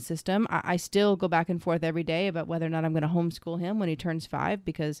education system. I still go back and forth every day about whether or not I'm going to homeschool him when he turns 5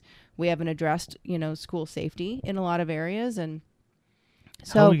 because we haven't addressed, school safety in a lot of areas. And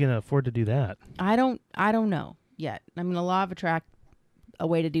so how are we going to afford to do that? I don't know yet. I mean, the law of attract a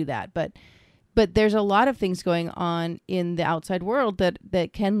way to do that, but there's a lot of things going on in the outside world that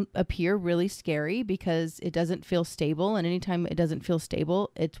can appear really scary because it doesn't feel stable. And anytime it doesn't feel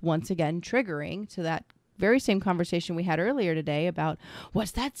stable, it's once again triggering to that very same conversation we had earlier today about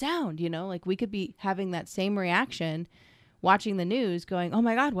what's that sound? Like we could be having that same reaction watching the news going, oh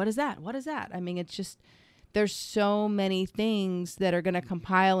my God, what is that? What is that? I mean, it's just, there's so many things that are going to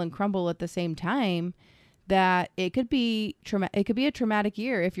compile and crumble at the same time that it could be a traumatic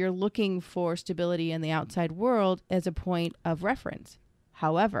year if you're looking for stability in the outside world as a point of reference.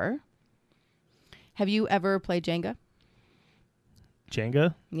 However, have you ever played Jenga?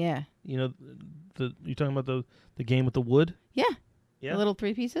 Jenga? Yeah. You're talking about the game with the wood? Yeah. Yeah. The little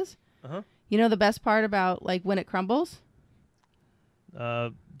 3 pieces? Uh-huh. The best part about like when it crumbles?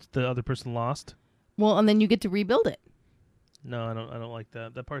 The other person lost. Well, and then you get to rebuild it. No, I don't like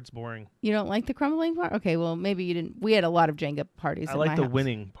that. That part's boring. You don't like the crumbling part? Okay, well, maybe you didn't. We had a lot of Jenga parties I at like my the house.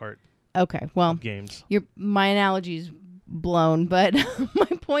 winning part Okay, well, of games. my analogy's blown, but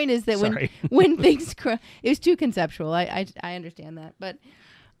my point is that Sorry. when things it was too conceptual. I understand that, but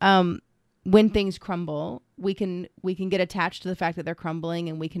when things crumble, we can get attached to the fact that they're crumbling,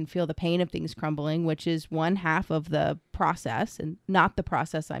 and we can feel the pain of things crumbling, which is one half of the process and not the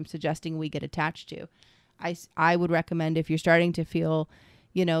process I'm suggesting we get attached to. I would recommend, if you're starting to feel,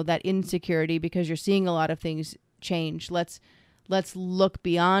 that insecurity because you're seeing a lot of things change, let's look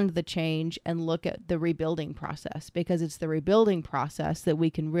beyond the change and look at the rebuilding process, because it's the rebuilding process that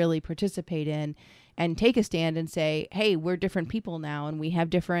we can really participate in and take a stand and say, hey, we're different people now, and we have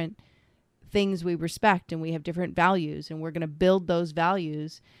different things we respect, and we have different values, and we're going to build those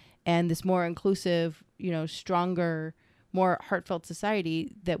values, and this more inclusive, stronger, more heartfelt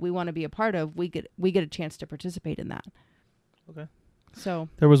society that we want to be a part of, we get a chance to participate in that. Okay. So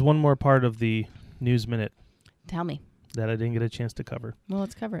there was one more part of the News Minute. Tell me. That I didn't get a chance to cover. Well,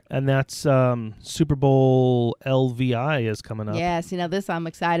 let's cover it. And that's Super Bowl LVI is coming up. Yes, this I'm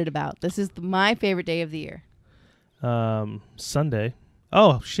excited about. This is my favorite day of the year. Sunday.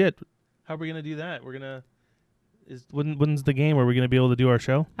 Oh, shit. How are we going to do that? When's the game? Are we going to be able to do our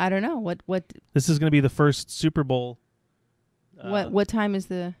show? I don't know. What? This is going to be the first Super Bowl. What time is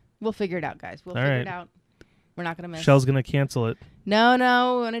the... We'll figure it out, guys. We'll figure it out. We're not going to miss. Michelle's going to cancel it. No,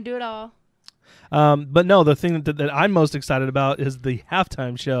 we want to do it all. But no, the thing that I'm most excited about is the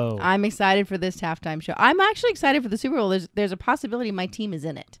halftime show. I'm excited for this halftime show. I'm actually excited for the Super Bowl. There's a possibility my team is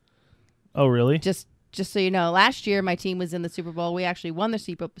in it. Oh, really? Just so you know, last year my team was in the Super Bowl. We actually won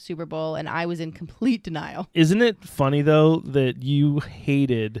the Super Bowl, and I was in complete denial. Isn't it funny though that you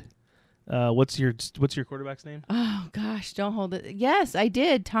hated? What's your quarterback's name? Oh gosh, don't hold it. Yes, I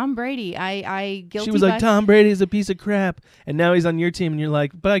did. Tom Brady. I guilty. She was like, Tom Brady's a piece of crap, and now he's on your team, and you're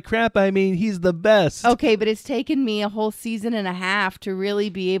like, by crap I mean he's the best. Okay, but it's taken me a whole season and a half to really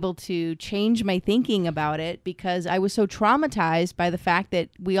be able to change my thinking about it because I was so traumatized by the fact that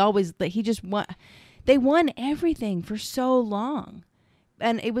he just won. They won everything for so long,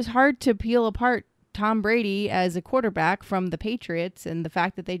 and it was hard to peel apart Tom Brady as a quarterback from the Patriots and the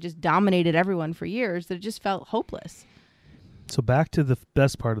fact that they just dominated everyone for years, that it just felt hopeless. So back to the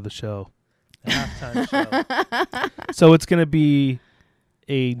best part of the show, the halftime show. So it's going to be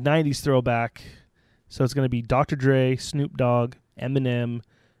a 90s throwback. So it's going to be Dr. Dre, Snoop Dogg, Eminem,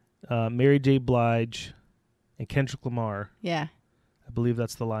 Mary J. Blige, and Kendrick Lamar. Yeah. I believe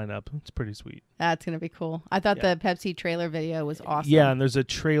that's the lineup. It's pretty sweet. That's going to be cool. I thought the Pepsi trailer video was awesome. Yeah, and there's a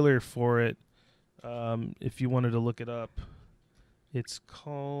trailer for it. If you wanted to look it up, is it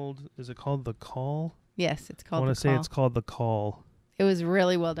called The Call? Yes, it's called The Call. I want to say it's called The Call. It was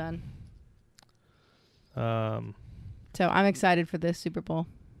really well done. So I'm excited for this Super Bowl.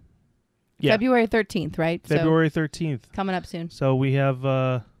 Yeah. February 13th, right? February 13th. Coming up soon. So we have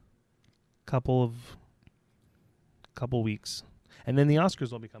a couple weeks. And then the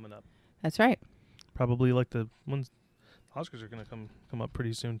Oscars will be coming up. That's right. Probably like the Oscars are going to come up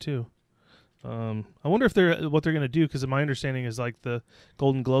pretty soon too. I wonder if what they're going to do, because my understanding is like the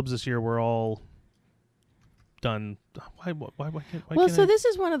Golden Globes this year were all done. Why can't so this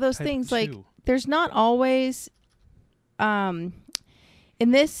is one of those things like there's not always in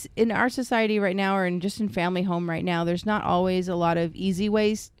our society right now, or just in family home right now, there's not always a lot of easy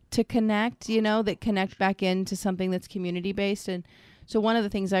ways to connect, that connect back into something that's community based. And so one of the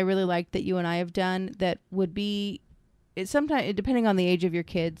things I really like that you and I have done that would be, it's sometimes, depending on the age of your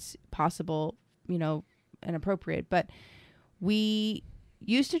kids, possible, and appropriate, but we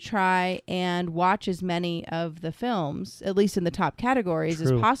used to try and watch as many of the films, at least in the top categories,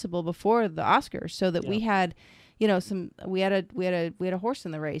 as possible before the Oscars, so that we had, we had a horse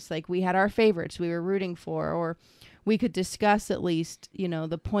in the race. Like we had our favorites we were rooting for, or we could discuss at least,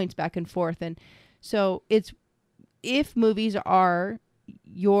 the points back and forth. And so if movies are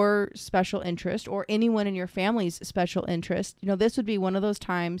your special interest or anyone in your family's special interest, this would be one of those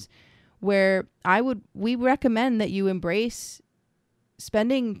times where we recommend that you embrace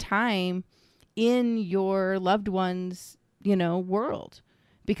spending time in your loved one's, world,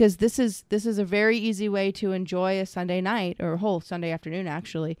 because this is a very easy way to enjoy a Sunday night, or a whole Sunday afternoon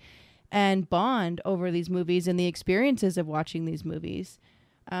actually, and bond over these movies and the experiences of watching these movies.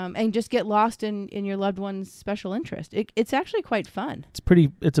 And just get lost in your loved one's special interest. It's actually quite fun.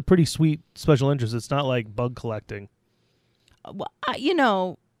 It's a pretty sweet special interest. It's not like bug collecting. Well,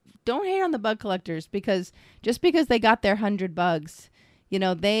 don't hate on the bug collectors, because just because they got their 100 bugs,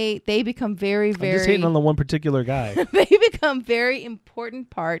 they become very, very... I'm just hating on the one particular guy. They become very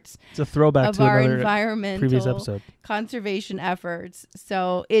important parts. It's a throwback of to our another environmental previous episode. Conservation efforts.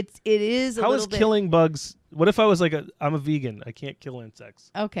 So it is a How little is bit... killing bugs... What if I was like I'm a vegan? I can't kill insects.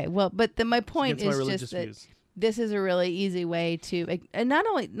 Okay, well, but my point is just that this is a really easy way to, and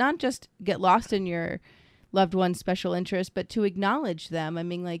not just get lost in your loved one's special interest, but to acknowledge them. I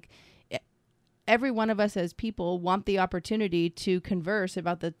mean, like, every one of us as people want the opportunity to converse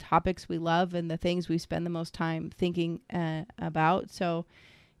about the topics we love and the things we spend the most time thinking about. So,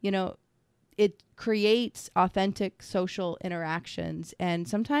 it creates authentic social interactions, and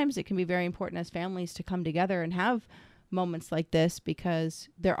sometimes it can be very important as families to come together and have moments like this, because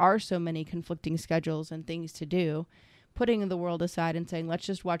there are so many conflicting schedules and things to do. Putting the world aside and saying, let's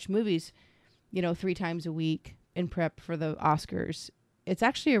just watch movies, 3 times a week in prep for the Oscars. It's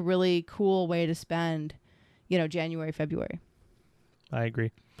actually a really cool way to spend, January, February. I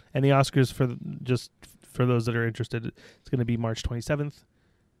agree. And the Oscars, for those that are interested, it's going to be March 27th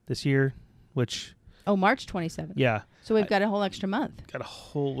this year. March 27th. Yeah. So we've got a whole extra month.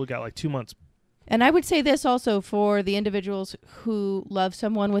 We got like 2 months. And I would say this also for the individuals who love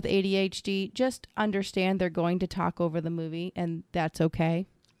someone with ADHD, just understand they're going to talk over the movie, and that's okay.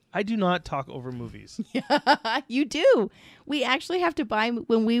 I do not talk over movies. Yeah, you do. We actually have to buy,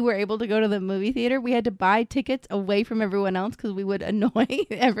 when we were able to go to the movie theater, we had to buy tickets away from everyone else because we would annoy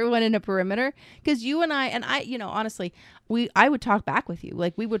everyone in a perimeter. Because you and I, honestly, I would talk back with you.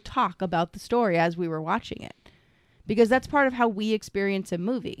 Like, we would talk about the story as we were watching it. because that's part of how we experience a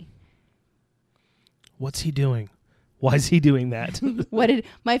movie. What's he doing? Why is he doing that?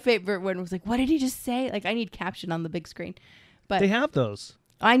 My favorite one was like, what did he just say? Like, I need caption on the big screen. But they have those.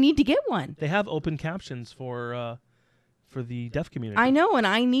 I need to get one. They have open captions for the deaf community. I know, and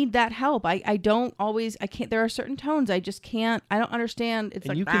I need that help. I don't always, I can't, there are certain tones I just can't, I don't understand. It's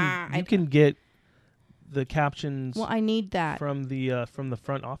and like, you can get the captions. Well, I need that from the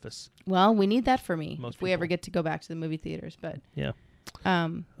front office. Well, we need that for me if we ever people. get to go back to the movie theaters. But yeah.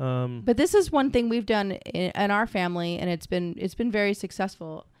 But this is one thing we've done in our family, and it's been very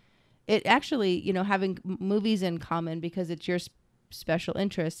successful. It actually, having movies in common, because it's your special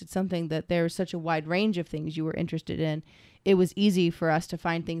interest, it's something that there's such a wide range of things you were interested in. It was easy for us to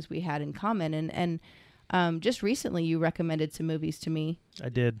find things we had in common. And just recently you recommended some movies to me. I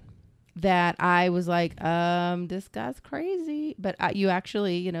did. That I was like, this guy's crazy. But you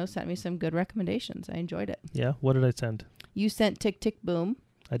actually, sent me some good recommendations. I enjoyed it. Yeah. What did I send? You sent Tick, Tick, Boom.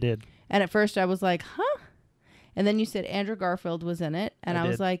 I did. And at first I was like, huh? And then you said Andrew Garfield was in it. And I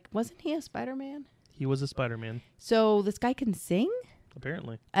was like, wasn't he a Spider-Man? He was a Spider-Man. So this guy can sing?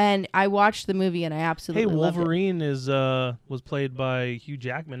 Apparently. And I watched the movie and I absolutely loved it. Hey, Wolverine was played by Hugh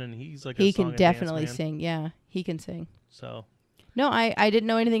Jackman, and he's like he can definitely sing. Yeah, he can sing. So. No, I didn't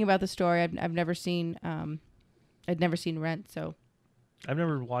know anything about the story. I've never seen I'd never seen Rent, so. I've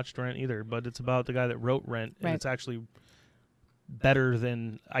never watched Rent either, but it's about the guy that wrote Rent, and right. It's actually better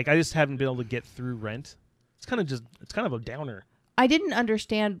than I just haven't been able to get through Rent. It's kind of a downer. I didn't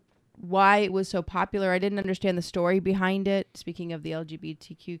understand why it was so popular. I didn't understand the story behind it. Speaking of the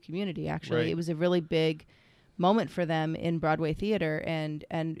LGBTQ community, actually, right. It was a really big moment for them in Broadway theater, and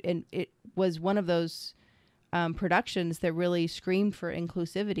it was one of those productions that really screamed for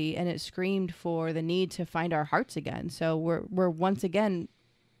inclusivity, and it screamed for the need to find our hearts again. So we're once again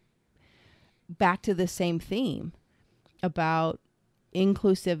back to the same theme about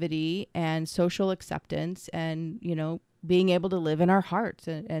inclusivity and social acceptance, and being able to live in our hearts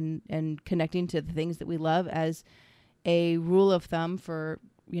and connecting to the things that we love as a rule of thumb for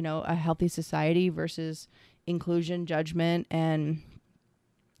a healthy society versus inclusion, judgment, and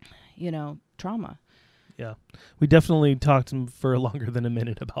trauma. Yeah, we definitely talked for longer than a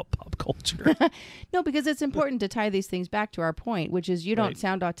minute about pop culture. No, because it's important to tie these things back to our point, which is you don't right.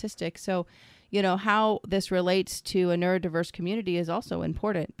 sound autistic. So, how this relates to a neurodiverse community is also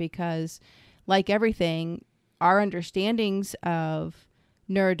important, because like everything, our understandings of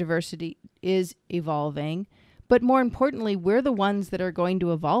neurodiversity is evolving. But more importantly, we're the ones that are going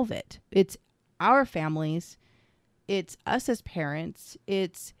to evolve it. It's our families. It's us as parents.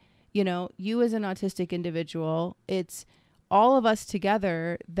 It's you as an autistic individual. It's all of us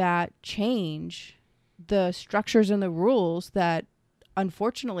together that change the structures and the rules that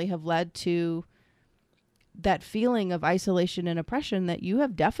unfortunately have led to that feeling of isolation and oppression that you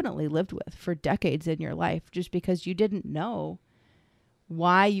have definitely lived with for decades in your life, just because you didn't know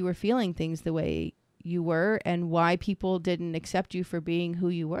why you were feeling things the way you were and why people didn't accept you for being who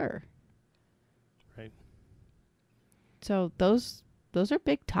you were. Right. So those are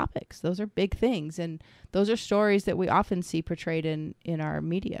big topics. Those are big things. And those are stories that we often see portrayed in our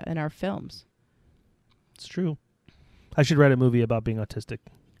media, in our films. It's true. I should write a movie about being autistic.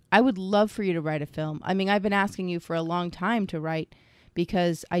 I would love for you to write a film. I mean, I've been asking you for a long time to write,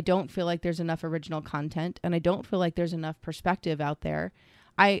 because I don't feel like there's enough original content, and I don't feel like there's enough perspective out there.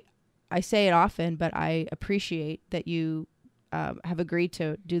 I say it often, but I appreciate that you have agreed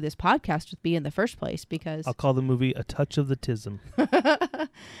to do this podcast with me in the first place, because I'll call the movie A Touch of the Tism.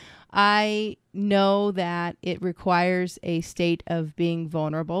 I know that it requires a state of being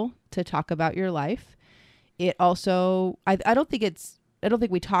vulnerable to talk about your life. It also, I don't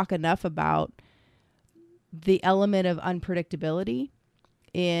think we talk enough about the element of unpredictability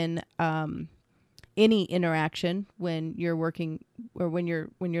in any interaction when you're working, or when you're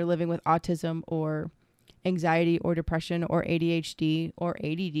living with autism or anxiety or depression or ADHD or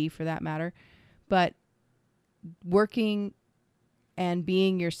ADD for that matter. But working and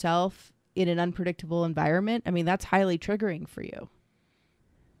being yourself in an unpredictable environment, I mean, that's highly triggering for you.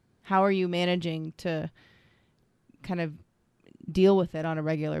 How are you managing to kind of deal with it on a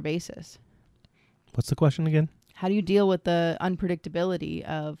regular basis? What's the question again? How do you deal with the unpredictability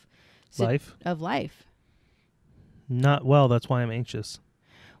of life? Not well. That's why I'm anxious.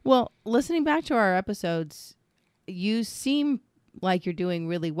 Well, listening back to our episodes, you seem like you're doing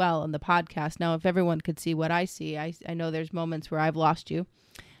really well on the podcast. Now, if everyone could see what I see, I know there's moments where I've lost you.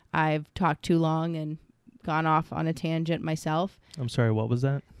 I've talked too long and gone off on a tangent myself. I'm sorry, what was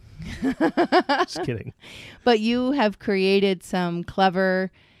that? Just kidding. But you have created some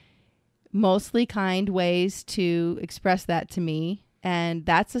clever mostly kind ways to express that to me. And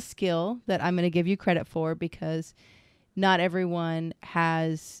that's a skill that I'm going to give you credit for, because not everyone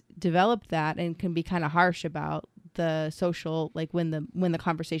has developed that and can be kind of harsh about the social, like when the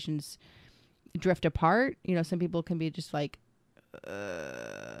conversations drift apart. You know, some people can be just like,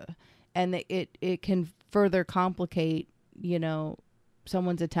 and it can further complicate, you know,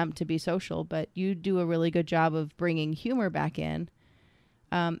 someone's attempt to be social. But you do a really good job of bringing humor back in.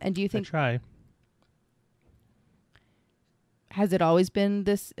 And do you think... I try. Has it always been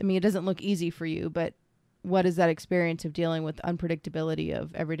this? I mean, it doesn't look easy for you, but what has that experience of dealing with unpredictability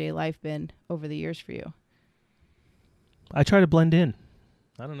of everyday life been over the years for you? I try to blend in.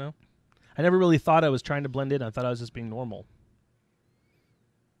 I don't know. I never really thought I was trying to blend in. I thought I was just being normal.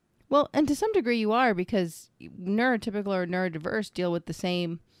 Well, and to some degree you are, because neurotypical or neurodiverse deal with the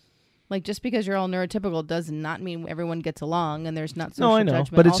same... Like, just because you're all neurotypical does not mean everyone gets along, and there's not social judgment. No, I know.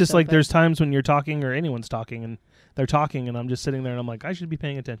 But it's just like there's times when you're talking or anyone's talking, and they're talking, and I'm just sitting there, and I'm like, I should be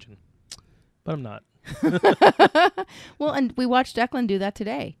paying attention. But I'm not. Well, and we watched Declan do that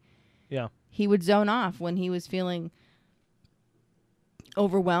today. Yeah. He would zone off when he was feeling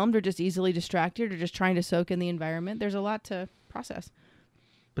overwhelmed or just easily distracted or just trying to soak in the environment. There's a lot to process.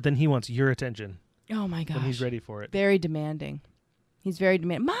 But then he wants your attention. Oh, my gosh. When he's ready for it. Very demanding. He's very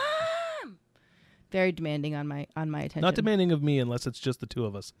demanding. Mom! Very demanding on my attention. Not demanding of me unless it's just the two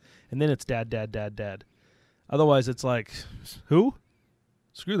of us. And then it's dad, dad, dad, dad. Otherwise, it's like, who?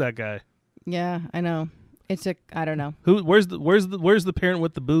 Screw that guy. Yeah, I know. It's I don't know. Where's the parent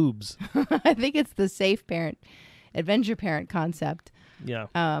with the boobs? I think it's the safe parent, adventure parent concept. Yeah.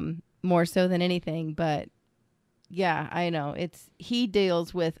 More so than anything, but yeah, I know. He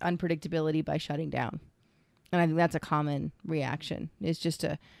deals with unpredictability by shutting down. And I think that's a common reaction. It's just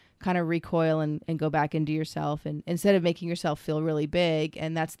to kind of recoil and go back into yourself, and instead of making yourself feel really big,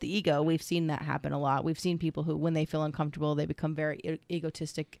 and that's the ego. We've seen that happen a lot. We've seen people who, when they feel uncomfortable, they become very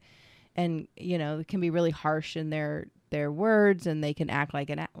egotistic, and you know, can be really harsh in their words, and they can act like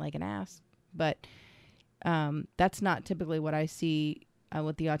an ass. But that's not typically what I see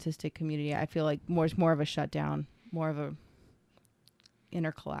with the autistic community. I feel like more of a shutdown, more of a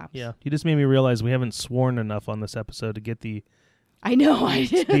inner collapse. Yeah, you just made me realize we haven't sworn enough on this episode to get the... I know. I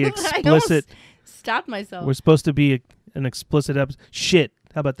did. The explicit... I stopped myself. We're supposed to be an explicit episode. Shit.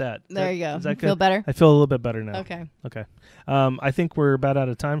 How about that? There you go. Is that feel better? I feel a little bit better now. Okay. I think we're about out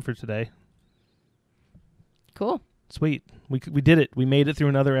of time for today. Cool. Sweet. We did it. We made it through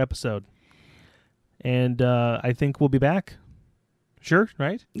another episode. And I think we'll be back. Sure,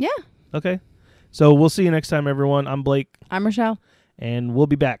 right? Yeah. Okay. So we'll see you next time, everyone. I'm Blake. I'm Rochelle. And we'll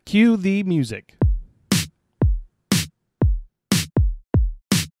be back. Cue the music.